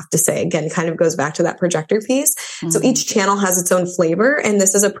what you have to say. Again, kind of goes back to that projector piece. So each channel has its own flavor and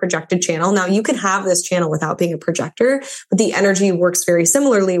this is a projected channel. Now you can have this channel without being a projector, but the energy works very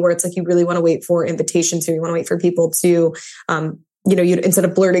similarly where it's like you really want to wait for invitations or you want to wait for people to, you know, instead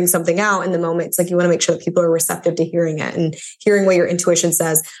of blurting something out in the moment, it's like you want to make sure that people are receptive to hearing it and hearing what your intuition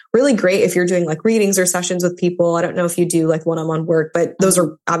says. Really great if you're doing like readings or sessions with people. I don't know if you do like one-on-one work, but those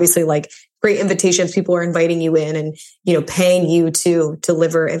are obviously like great invitations. People are inviting you in and, you know, paying you to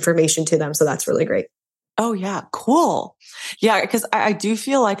deliver information to them. So that's really great. Oh yeah. Cool. Yeah. Cause I do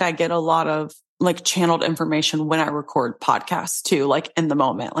feel like I get a lot of like channeled information when I record podcasts too, like in the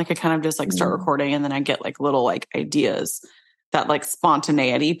moment, like I kind of just like start recording and then I get like little like ideas. That like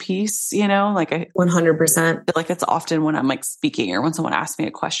spontaneity piece, you know, like 100%. Like it's often when I'm like speaking or when someone asks me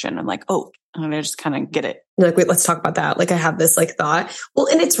a question, I'm like, oh, and I just kind of get it. You're like, wait, let's talk about that. Like I have this like thought. Well,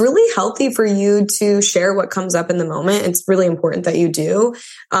 and it's really healthy for you to share what comes up in the moment. It's really important that you do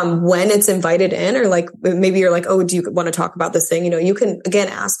when it's invited in, or like maybe you're like, oh, do you want to talk about this thing? You know, you can again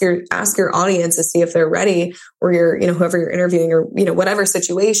ask your audience to see if they're ready, or your, you know, whoever you're interviewing, or you know, whatever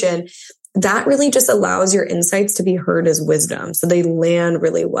situation. That really just allows your insights to be heard as wisdom. So they land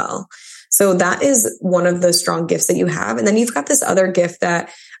really well. So that is one of the strong gifts that you have. And then you've got this other gift that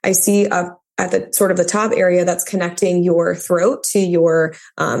I see up at the sort of the top area that's connecting your throat to your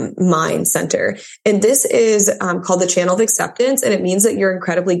mind center. And this is called the channel of acceptance. And it means that you're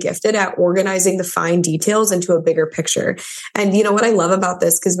incredibly gifted at organizing the fine details into a bigger picture. And you know what I love about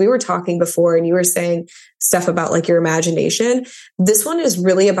this, because we were talking before and you were saying stuff about like your imagination. This one is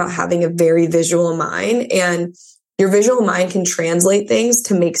really about having a very visual mind, and your visual mind can translate things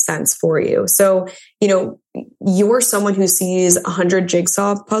to make sense for you. So, you know, you're someone who sees 100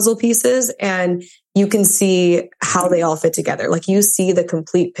 jigsaw puzzle pieces and you can see how they all fit together. Like you see the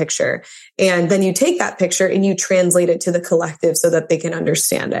complete picture, and then you take that picture and you translate it to the collective so that they can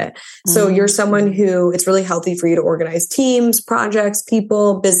understand it. Mm-hmm. So you're someone who it's really healthy for you to organize teams, projects,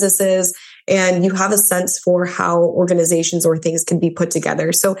 people, businesses, and you have a sense for how organizations or things can be put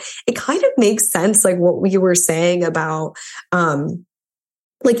together. So it kind of makes sense, like what you were saying about,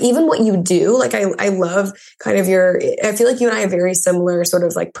 like even what you do. Like I love kind of I feel like you and I have very similar sort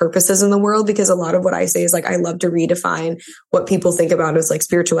of like purposes in the world, because a lot of what I say is like, I love to redefine what people think about as like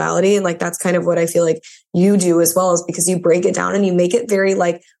spirituality. And like, that's kind of what I feel like you do as well, is because you break it down and you make it very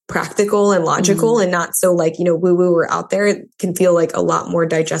like practical and logical, and not so like, you know, woo woo or out there. It can feel like a lot more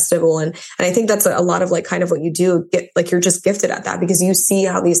digestible. And I think that's a lot of like kind of what you do. Like you're just gifted at that, because you see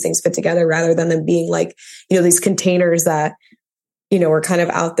how these things fit together rather than them being like, you know, these containers that, you know, are kind of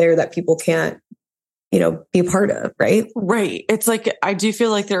out there that people can't, you know, be a part of. Right. Right. It's like, I do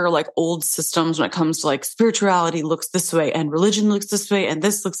feel like there are like old systems when it comes to like spirituality looks this way and religion looks this way and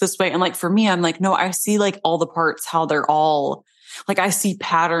this looks this way. And like, for me, I'm like, no, I see like all the parts, how they're all like, I see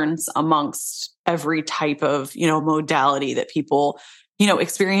patterns amongst every type of, you know, modality that people, you know,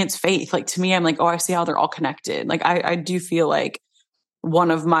 experience faith. Like to me, I'm like, oh, I see how they're all connected. Like I do feel like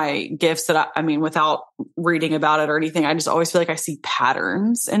one of my gifts that I mean, without reading about it or anything, I just always feel like I see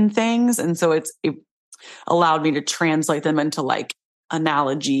patterns in things. And so it allowed me to translate them into like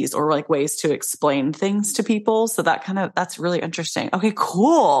analogies or like ways to explain things to people. So that's really interesting. Okay,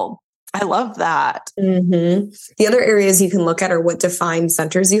 cool. I love that. Mm-hmm. The other areas you can look at are what defined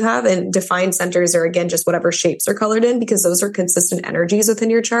centers you have. And defined centers are, again, just whatever shapes are colored in, because those are consistent energies within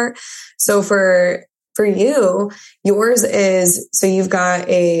your chart. So for you, yours is, so you've got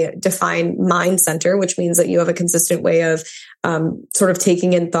a defined mind center, which means that you have a consistent way of sort of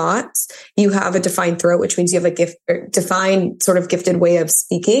taking in thoughts. You have a defined throat, which means you have a defined sort of gifted way of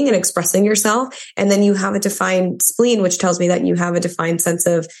speaking and expressing yourself. And then you have a defined spleen, which tells me that you have a defined sense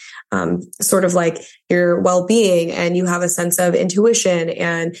of sort of like your well-being, and you have a sense of intuition,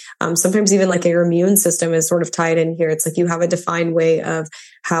 and sometimes even like your immune system is sort of tied in here. It's like you have a defined way of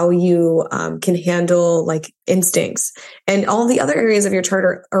how you can handle like instincts. And all the other areas of your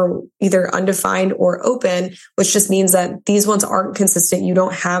chart are either undefined or open, which just means that these ones aren't consistent. You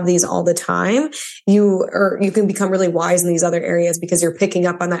don't have these all the time. You can become really wise in these other areas because you're picking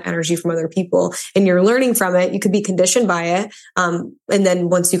up on that energy from other people and you're learning from it. You could be conditioned by it. And then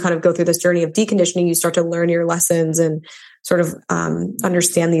once you kind of go through this journey of deconditioning, you start to learn your lessons and sort of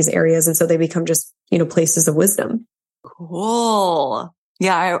understand these areas. And so they become just, you know, places of wisdom. Cool.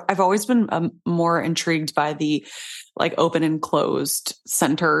 Yeah, I've always been more intrigued by the like open and closed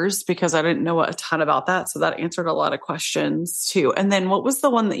centers, because I didn't know a ton about that. So that answered a lot of questions too. And then what was the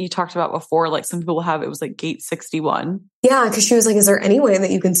one that you talked about before? Like some people have, it was like gate 61. Yeah, because she was like, is there any way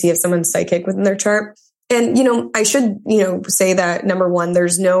that you can see if someone's psychic within their chart? And, you know, I should, you know, say that number one,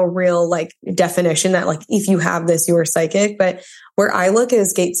 there's no real like definition that like, if you have this, you're psychic. But where I look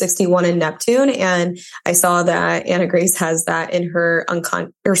is gate 61 in Neptune. And I saw that Anna Grace has that in her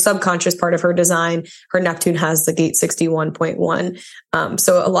subconscious part of her design. Her Neptune has the gate 61.1.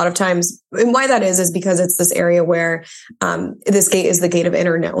 So a lot of times, and why that is because it's this area where this gate is the gate of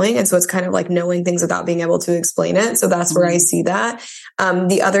inner knowing. And so it's kind of like knowing things without being able to explain it. So that's where I see that.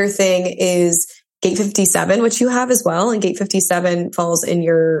 The other thing is gate 57, which you have as well. And gate 57 falls in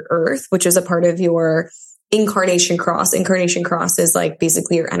your earth, which is a part of your incarnation cross. Incarnation cross is like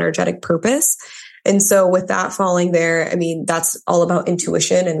basically your energetic purpose. And so with that falling there, I mean, that's all about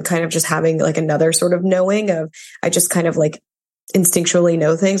intuition and kind of just having like another sort of knowing of, I just kind of like instinctually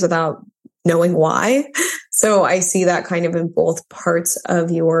know things without knowing why. So I see that kind of in both parts of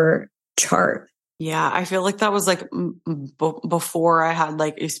your chart. Yeah, I feel like that was like before I had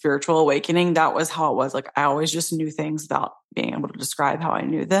like a spiritual awakening. That was how it was. Like I always just knew things without being able to describe how I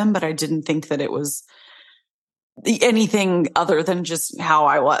knew them, but I didn't think that it was anything other than just how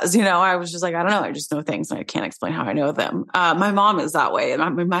I was. You know, I was just like, I don't know. I just know things and I can't explain how I know them. My mom is that way, and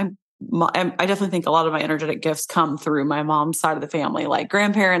I definitely think a lot of my energetic gifts come through my mom's side of the family, like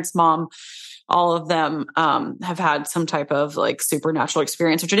grandparents, mom. All of them have had some type of like supernatural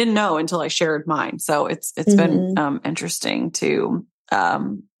experience, which I didn't know until I shared mine. So it's been interesting to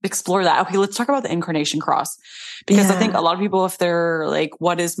explore that. Okay, let's talk about the incarnation cross, because I think a lot of people, if they're like,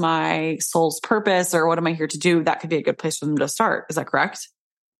 what is my soul's purpose or what am I here to do? That could be a good place for them to start. Is that correct?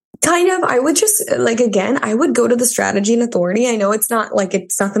 Kind of. I would just again, I would go to the strategy and authority. I know it's not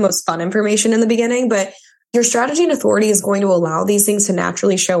the most fun information in the beginning, but your strategy and authority is going to allow these things to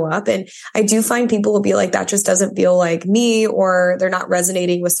naturally show up. And I do find people will be like, that just doesn't feel like me, or they're not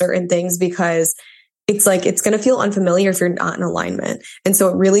resonating with certain things because it's going to feel unfamiliar if you're not in alignment. And so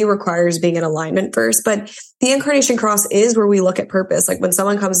it really requires being in alignment first. But the incarnation cross is where we look at purpose. Like when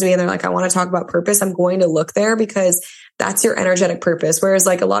someone comes to me and they're like, I want to talk about purpose, I'm going to look there because that's your energetic purpose. Whereas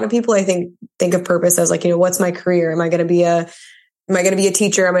like a lot of people, I think of purpose as like, what's my career? Am I going to be a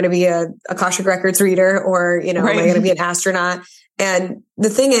teacher? Am I going to be a Akashic Records reader? Or, am I going to be an astronaut? And the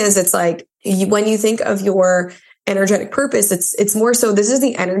thing is, it's like, when you think of your energetic purpose, it's more so, this is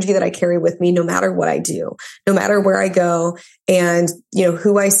the energy that I carry with me no matter what I do, no matter where I go, and,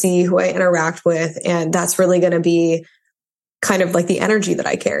 who I see, who I interact with. And that's really going to be kind of like the energy that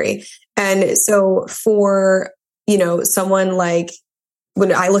I carry. And so for, someone like,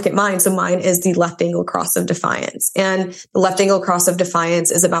 when I look at mine, so mine is the left angle cross of defiance. And the left angle cross of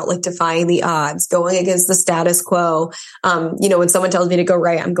defiance is about like defying the odds, going against the status quo. When someone tells me to go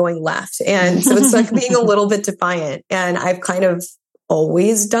right, I'm going left. And so it's like being a little bit defiant. And I've kind of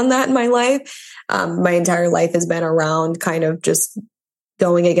always done that in my life. My entire life has been around kind of just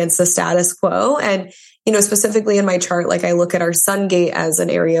going against the status quo. And, specifically in my chart, like I look at our sun gate as an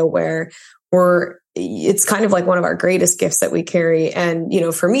area where it's kind of like one of our greatest gifts that we carry. And,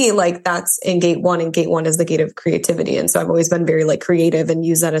 for me, like that's in gate 1, and gate 1 is the gate of creativity. And so I've always been very like creative and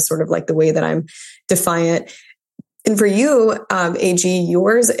use that as sort of like the way that I'm defiant. And for you, AG,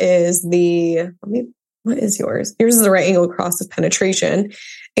 yours is what is yours? Yours is the right angle cross of penetration.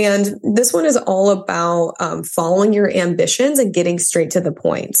 And this one is all about following your ambitions and getting straight to the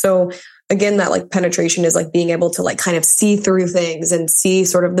point. So again, that like penetration is like being able to like kind of see through things and see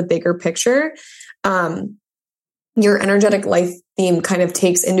sort of the bigger picture. Your energetic life theme kind of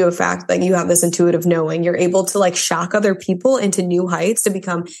takes into a fact that you have this intuitive knowing. You're able to like shock other people into new heights to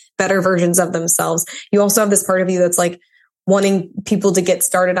become better versions of themselves. You also have this part of you that's like wanting people to get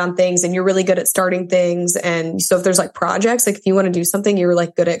started on things, and you're really good at starting things. And so if there's like projects, like if you want to do something, you're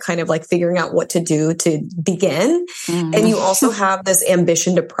like good at kind of like figuring out what to do to begin. Mm-hmm. And you also have this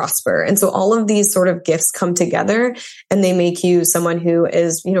ambition to prosper. And so all of these sort of gifts come together and they make you someone who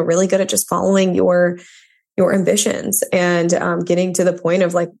is, really good at just following your ambitions and getting to the point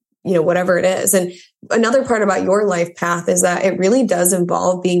of like, whatever it is. And another part about your life path is that it really does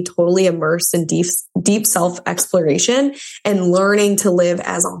involve being totally immersed in deep self-exploration and learning to live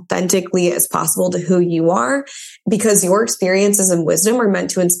as authentically as possible to who you are, because your experiences and wisdom are meant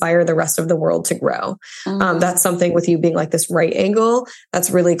to inspire the rest of the world to grow. Mm-hmm. That's something with you being like this right angle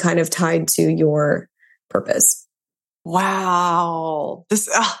that's really kind of tied to your purpose. Wow.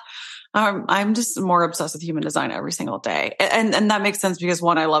 I'm just more obsessed with human design every single day. And that makes sense because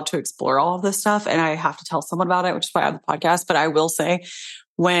one, I love to explore all of this stuff and I have to tell someone about it, which is why I have the podcast. But I will say,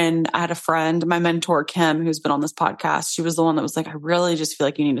 when I had a friend, my mentor, Kim, who's been on this podcast, she was the one that was like, I really just feel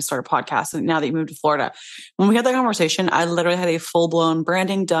like you need to start a podcast. And now that you moved to Florida, when we had that conversation, I literally had a full blown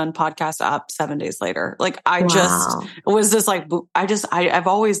branding done podcast up 7 days later. Like it was just like, I've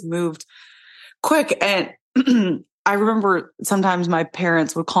always moved quick. And I remember sometimes my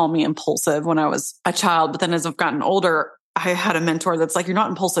parents would call me impulsive when I was a child, but then as I've gotten older, I had a mentor that's like, you're not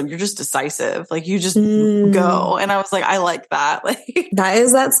impulsive, you're just decisive. Like you just go. And I was like, I like that. Like that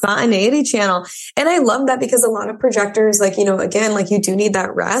is that spontaneity channel. And I love that because a lot of projectors, like, again, like you do need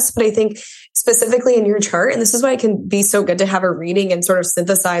that rest, but I think specifically in your chart, and this is why it can be so good to have a reading and sort of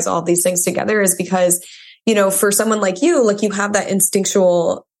synthesize all of these things together, is because, for someone like you have that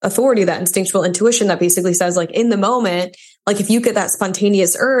instinctual authority, that instinctual intuition that basically says like in the moment, like if you get that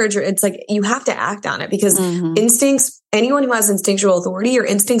spontaneous urge, or it's like you have to act on it because instincts, anyone who has instinctual authority, your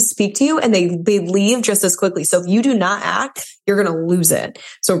instincts speak to you and they leave just as quickly. So if you do not act, you're going to lose it.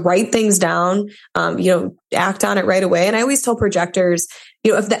 So write things down, act on it right away. And I always tell projectors,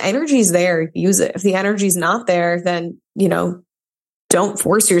 if the energy's there, use it. If the energy's not there, then, don't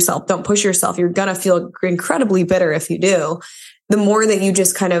force yourself. Don't push yourself. You're going to feel incredibly bitter if you do. The more that you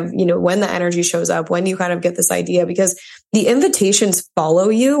just kind of, when the energy shows up, when you kind of get this idea, because the invitations follow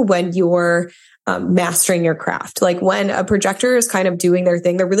you when you're mastering your craft. Like when a projector is kind of doing their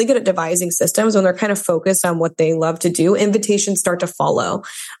thing, they're really good at devising systems. When they're kind of focused on what they love to do, invitations start to follow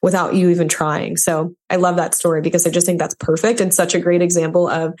without you even trying. So I love that story because I just think that's perfect and such a great example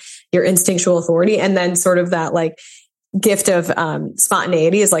of your instinctual authority. And then sort of that like, gift of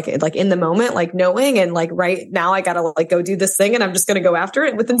spontaneity is like in the moment, like knowing and like right now I gotta like go do this thing and I'm just gonna go after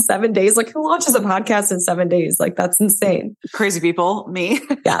it within 7 days. Like who launches a podcast in 7 days? Like that's insane. Crazy people, me.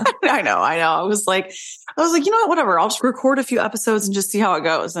 Yeah. I know. I was like, you know what, whatever. I'll just record a few episodes and just see how it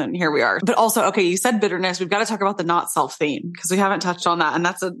goes. And here we are. But also, okay, you said bitterness. We've got to talk about the not self theme because we haven't touched on that. And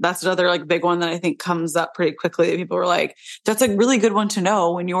that's another like big one that I think comes up pretty quickly. People are like, that's a really good one to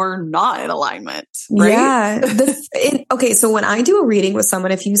know when you're not in alignment. Right? Yeah. Okay. So when I do a reading with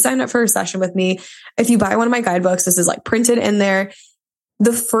someone, if you sign up for a session with me, if you buy one of my guidebooks, this is like printed in there.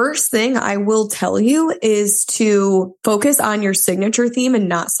 The first thing I will tell you is to focus on your signature theme and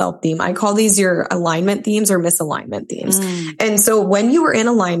not self theme. I call these your alignment themes or misalignment themes. And so when you are in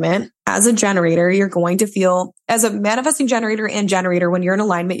alignment as a generator, you're going to feel, as a manifesting generator and generator, when you're in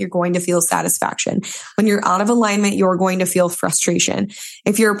alignment, you're going to feel satisfaction. When you're out of alignment, you're going to feel frustration.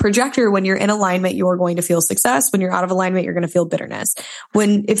 If you're a projector, when you're in alignment, you're going to feel success. When you're out of alignment, you're going to feel bitterness.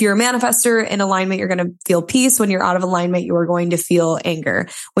 If you're a manifestor in alignment, you're going to feel peace. When you're out of alignment, you're going to feel anger.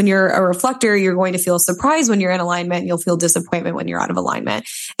 When you're a reflector, you're going to feel surprise. When you're in alignment, you'll feel disappointment when you're out of alignment.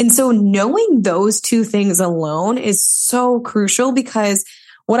 And so knowing those two things alone is so crucial, because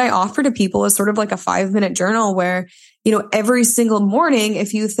what I offer to people is sort of like a 5-minute journal where, every single morning,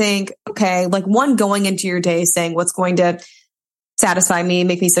 if you think, okay, like one, going into your day saying what's going to satisfy me,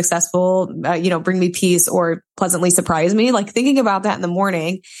 make me successful, bring me peace or pleasantly surprise me, like thinking about that in the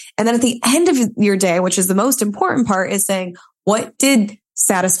morning. And then at the end of your day, which is the most important part, is saying, what did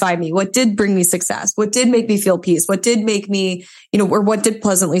satisfy me? What did bring me success? What did make me feel peace? What did make me, or what did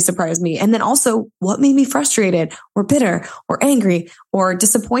pleasantly surprise me? And then also what made me frustrated or bitter or angry or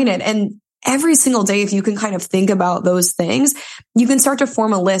disappointed? And every single day, if you can kind of think about those things, you can start to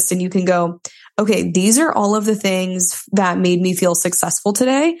form a list and you can go, okay, these are all of the things that made me feel successful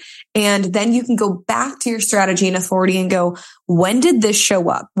today. And then you can go back to your strategy and authority and go, when did this show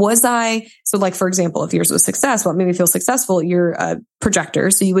up? So like, for example, if yours was success, what made me feel successful? You're a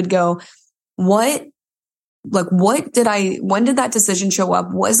projector. So you would go, when did that decision show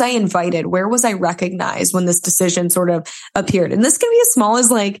up? Was I invited? Where was I recognized when this decision sort of appeared? And this can be as small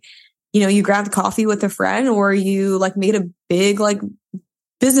as like, you grabbed coffee with a friend, or you like made a big like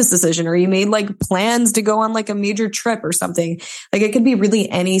business decision, or you made like plans to go on like a major trip or something. Like it could be really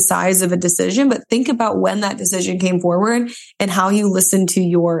any size of a decision, but think about when that decision came forward and how you listened to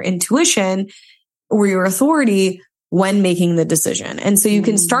your intuition or your authority when making the decision. And so you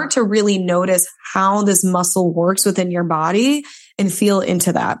can start to really notice how this muscle works within your body and feel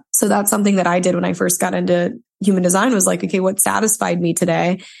into that. So that's something that I did when I first got into human design, was like, okay, what satisfied me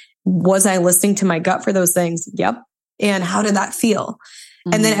today? Was I listening to my gut for those things? Yep. And how did that feel?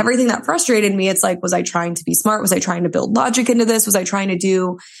 And then everything that frustrated me, it's like, was I trying to be smart? Was I trying to build logic into this? Was I trying to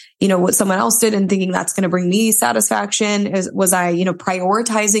do, what someone else did and thinking that's going to bring me satisfaction? Was I,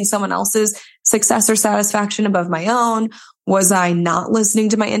 prioritizing someone else's success or satisfaction above my own? Was I not listening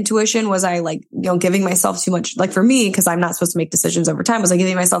to my intuition? Was I like, giving myself too much, like for me, because I'm not supposed to make decisions over time. Was I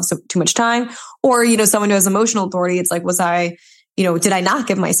giving myself too much time? Or, someone who has emotional authority, it's like, was I, did I not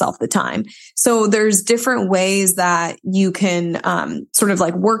give myself the time? So there's different ways that you can sort of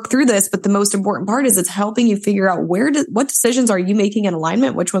like work through this. But the most important part is it's helping you figure out what decisions are you making in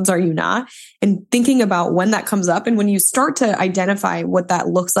alignment? Which ones are you not? And thinking about when that comes up. And when you start to identify what that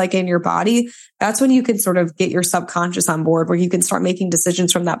looks like in your body, that's when you can sort of get your subconscious on board, where you can start making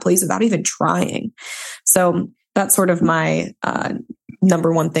decisions from that place without even trying. So that's sort of my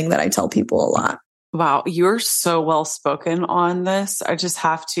number one thing that I tell people a lot. Wow, you're so well spoken on this. I just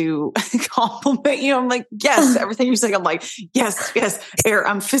have to compliment you. I'm like, yes, everything you're saying. I'm like, yes, air.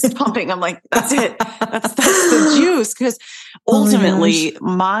 I'm fist pumping. I'm like, that's it. That's the juice. Because ultimately,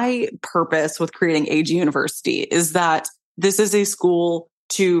 my purpose with creating AG University is that this is a school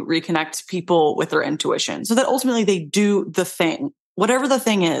to reconnect people with their intuition, so that ultimately they do the thing. Whatever the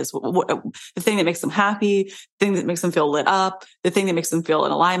thing is, the thing that makes them happy, the thing that makes them feel lit up, the thing that makes them feel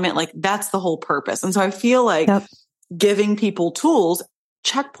in alignment, like that's the whole purpose. And so I feel like giving people tools,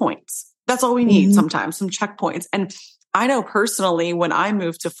 checkpoints, that's all we need sometimes, some checkpoints. And I know personally, when I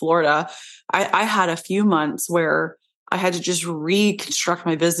moved to Florida, I had a few months where I had to just reconstruct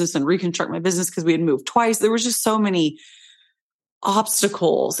my business because we had moved twice. There was just so many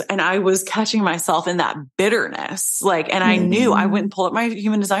obstacles, and I was catching myself in that bitterness. And I knew, I went and pulled up my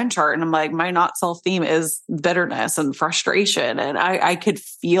human design chart, and I'm like, my not self theme is bitterness and frustration. And I could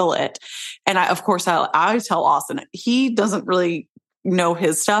feel it. And I tell Austin, he doesn't really know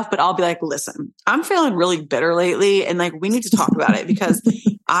his stuff, but I'll be like, listen, I'm feeling really bitter lately. And like, we need to talk about it, because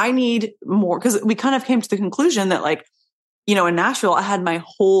I need more, because we kind of came to the conclusion that like, in Nashville, I had my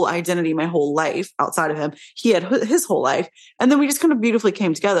whole identity, my whole life outside of him. He had his whole life. And then we just kind of beautifully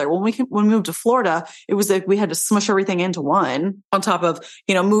came together. When we moved to Florida, it was like we had to smush everything into one on top of,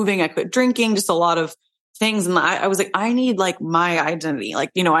 moving. I quit drinking, just a lot of things. And I was like, I need like my identity.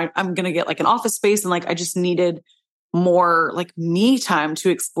 Like, I'm going to get like an office space, and like, I just needed more like me time to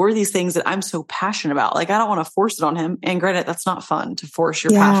explore these things that I'm so passionate about. Like, I don't want to force it on him. And granted, that's not fun to force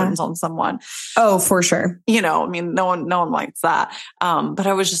your passions on someone. Oh, for sure. I mean, no one likes that. But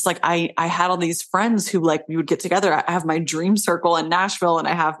I was just like, I had all these friends who like, we would get together. I have my dream circle in Nashville, and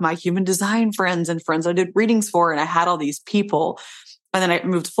I have my human design friends and friends I did readings for. And I had all these people. And then I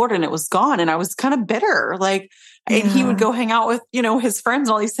moved to Florida and it was gone. And I was kind of bitter. Like, and he would go hang out with, his friends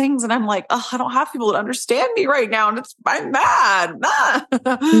and all these things. And I'm like, oh, I don't have people that understand me right now. And I'm mad.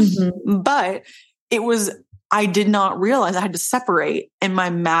 But I did not realize I had to separate. Am I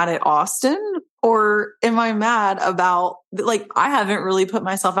mad at Austin, or am I mad about, like, I haven't really put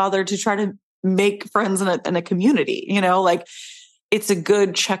myself out there to try to make friends in a community, like, it's a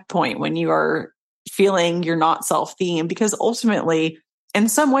good checkpoint when you are feeling you're not self-themed, because ultimately in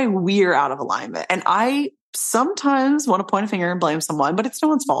some way we're out of alignment. And I sometimes want to point a finger and blame someone, but it's no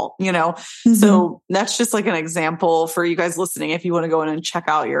one's fault, So that's just like an example for you guys listening. If you want to go in and check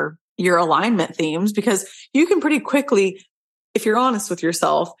out your alignment themes, because you can pretty quickly, if you're honest with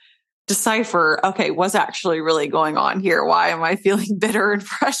yourself, decipher, okay, what's actually really going on here? Why am I feeling bitter and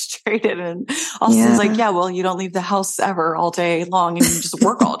frustrated? And Austin's like, yeah, well, you don't leave the house ever all day long, and you just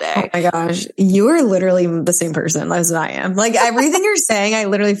work all day. Oh my gosh. You are literally the same person as I am. Like, everything you're saying, I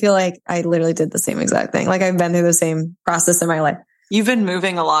literally feel like I literally did the same exact thing. Like, I've been through the same process in my life. You've been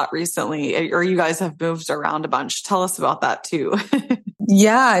moving a lot recently, or you guys have moved around a bunch. Tell us about that too.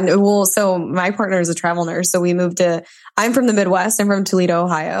 Yeah. Well, so my partner is a travel nurse. So I'm from the Midwest. I'm from Toledo,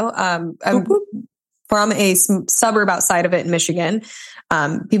 Ohio. I'm from a suburb outside of it in Michigan.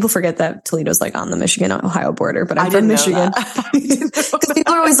 People forget that Toledo's like on the Michigan-Ohio border, but I'm from Michigan. Because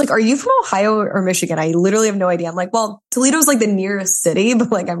people are always like, are you from Ohio or Michigan? I literally have no idea. I'm like, well, Toledo's like the nearest city,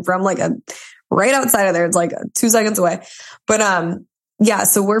 but like I'm from like right outside of there. It's like 2 seconds away. But, yeah,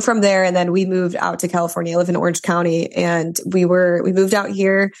 so we're from there, and then we moved out to California. I live in Orange County, and we moved out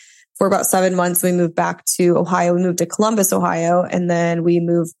here for about 7 months. We moved back to Ohio. We moved to Columbus, Ohio, and then we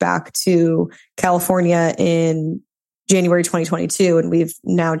moved back to California in January 2022, and we've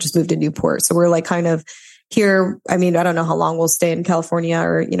now just moved to Newport. So we're like kind of here. I mean, I don't know how long we'll stay in California,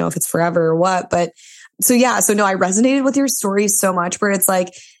 or, if it's forever or what, but so yeah. So no, I resonated with your story so much, where it's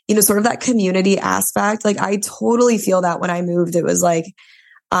like, sort of that community aspect. Like, I totally feel that when I moved, it was like,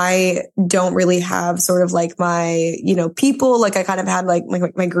 I don't really have sort of like my, people, like I kind of had like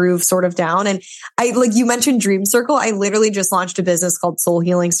my groove sort of down. And like you mentioned Dream Circle. I literally just launched a business called Soul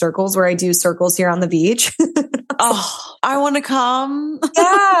Healing Circles, where I do circles here on the beach. Oh, I want to come.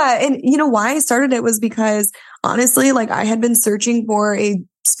 Yeah. And why I started it was because honestly, like I had been searching for a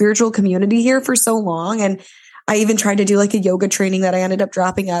spiritual community here for so long. And I even tried to do like a yoga training that I ended up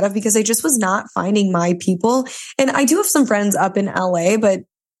dropping out of because I just was not finding my people. And I do have some friends up in LA, but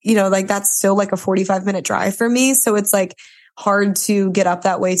like that's still like a 45-minute drive for me. So it's like hard to get up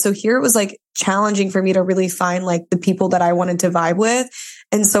that way. So here it was like challenging for me to really find like the people that I wanted to vibe with.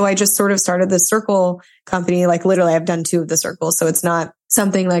 And so I just sort of started this circle company. Like literally I've done 2 of the circles. So it's not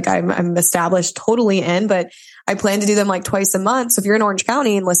something like I'm established totally in, but I plan to do them like twice a month. So if you're in Orange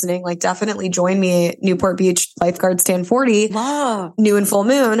County and listening, like definitely join me at Newport Beach Lifeguard Stand 40, new and full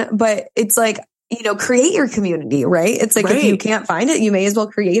moon. But it's like, create your community, right? It's like, if you can't find it, you may as well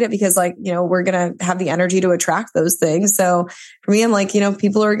create it, because like, we're going to have the energy to attract those things. So for me, I'm like,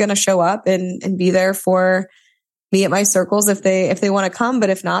 people are going to show up and be there for me at my circles if they want to come. But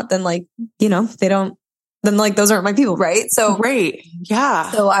if not, then like, they don't, then like, those aren't my people. Right. So, right.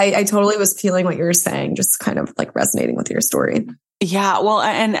 Yeah. So I totally was feeling what you were saying, just kind of like resonating with your story. Yeah. Well,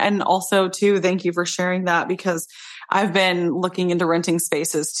 and also too, thank you for sharing that, because I've been looking into renting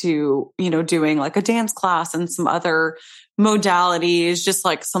spaces to, doing like a dance class and some other modalities, just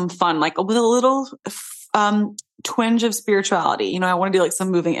like some fun, like with a little, twinge of spirituality. I want to do like some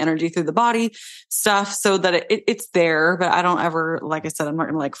moving energy through the body stuff so that it's there, but I don't ever, like I said, I'm not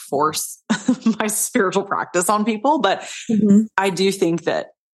going to like force my spiritual practice on people, but I do think that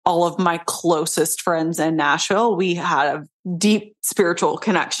all of my closest friends in Nashville, we had a deep spiritual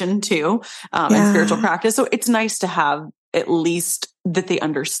connection too, and spiritual practice. So it's nice to have at least that they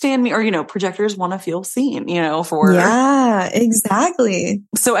understand me, or, projectors want to feel seen, Yeah, exactly.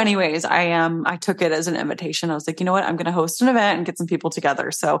 So anyways, I took it as an invitation. I was like, you know what, I'm going to host an event and get some people together.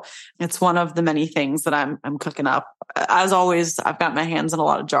 So it's one of the many things that I'm cooking up. As always, I've got my hands in a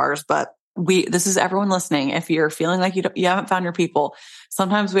lot of jars, but this is everyone listening. If you're feeling like you haven't found your people,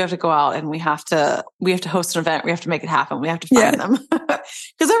 sometimes we have to go out and we have to host an event. We have to make it happen. We have to find them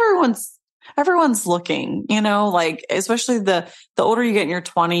because everyone's looking, like, especially the older you get in your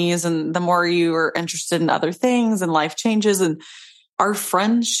 20s and the more you are interested in other things and life changes, and our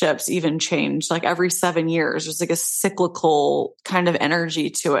friendships even change like every 7 years. There's like a cyclical kind of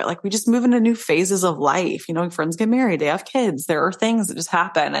energy to it. Like we just move into new phases of life. Friends get married, they have kids. There are things that just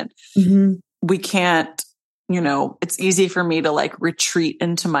happen and we can't, it's easy for me to like retreat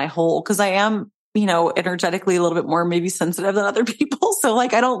into my hole because I am, energetically a little bit more maybe sensitive than other people. So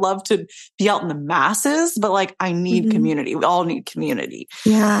like, I don't love to be out in the masses, but like I need community. We all need community.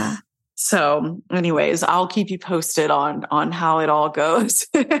 Yeah. So anyways, I'll keep you posted on how it all goes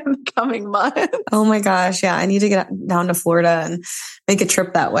in the coming months. Oh my gosh. Yeah. I need to get down to Florida and make a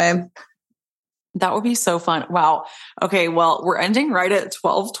trip that way. That would be so fun. Wow. Okay. Well, we're ending right at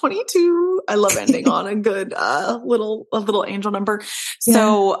 12:22. I love ending on a good, little angel number. Yeah.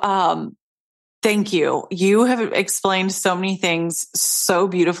 So, thank you. You have explained so many things so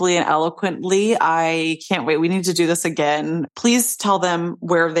beautifully and eloquently. I can't wait. We need to do this again. Please tell them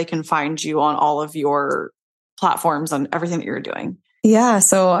where they can find you on all of your platforms and everything that you're doing. Yeah.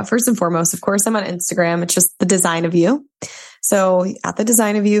 So first and foremost, of course, I'm on Instagram. It's just The Design of You. So at The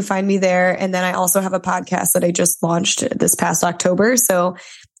Design of You, find me there. And then I also have a podcast that I just launched this past October. So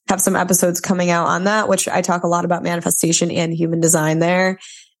have some episodes coming out on that, which I talk a lot about manifestation and human design there.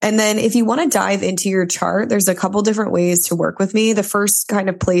 And then if you want to dive into your chart, there's a couple different ways to work with me. The first kind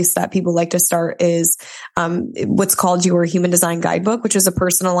of place that people like to start is what's called your Human Design Guidebook, which is a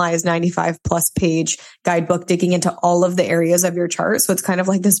personalized 95 plus page guidebook digging into all of the areas of your chart. So it's kind of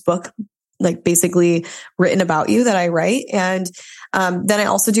like this book, like basically written about you that I write. And then I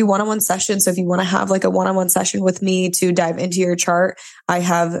also do one-on-one sessions. So if you want to have like a one-on-one session with me to dive into your chart, I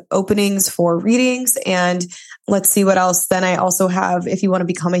have openings for readings, and let's see what else. Then I also have, if you want to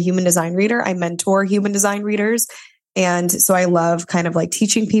become a human design reader, I mentor human design readers. And so I love kind of like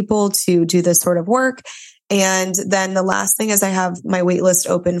teaching people to do this sort of work. And then the last thing is I have my waitlist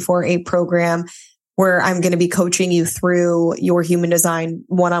open for a program where I'm going to be coaching you through your human design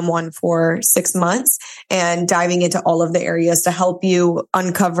one-on-one for 6 months and diving into all of the areas to help you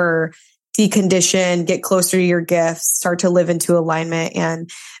uncover, decondition, get closer to your gifts, start to live into alignment, and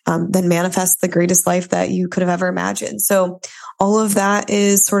then manifest the greatest life that you could have ever imagined. So all of that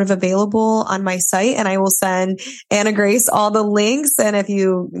is sort of available on my site, and I will send Anna Grace all the links. And if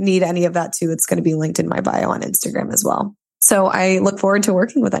you need any of that too, it's going to be linked in my bio on Instagram as well. So I look forward to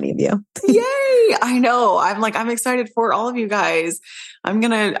working with any of you. Yay. I know. I'm excited for all of you guys. I'm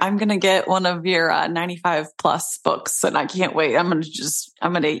going to get one of your 95 plus books, and I can't wait. I'm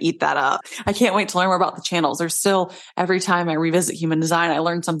going to eat that up. I can't wait to learn more about the channels. There's still, every time I revisit human design, I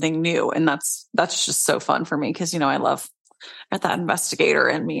learn something new. And that's just so fun for me. Cause I love that investigator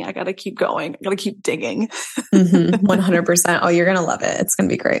in me. I got to keep going. I got to keep digging. 100%. Oh, you're going to love it. It's going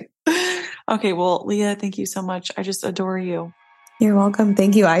to be great. Okay. Well, Leah, thank you so much. I just adore you. You're welcome.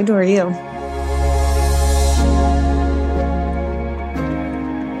 Thank you. I adore you.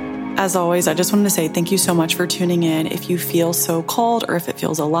 As always, I just wanted to say thank you so much for tuning in. If you feel so called or if it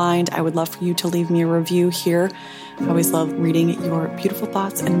feels aligned, I would love for you to leave me a review here. I always love reading your beautiful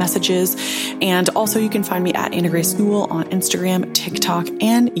thoughts and messages. And also you can find me at Anna Grace Newell on Instagram, TikTok,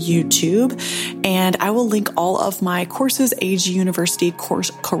 and YouTube. And I will link all of my courses, Age University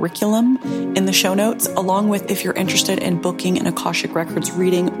course curriculum in the show notes, along with if you're interested in booking an Akashic Records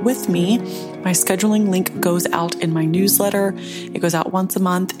reading with me. My scheduling link goes out in my newsletter. It goes out once a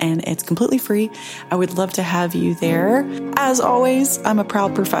month and it's completely free. I would love to have you there. As always, I'm a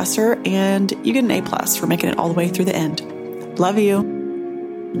proud professor and you get an A+ for making it all the way through the end. Love you.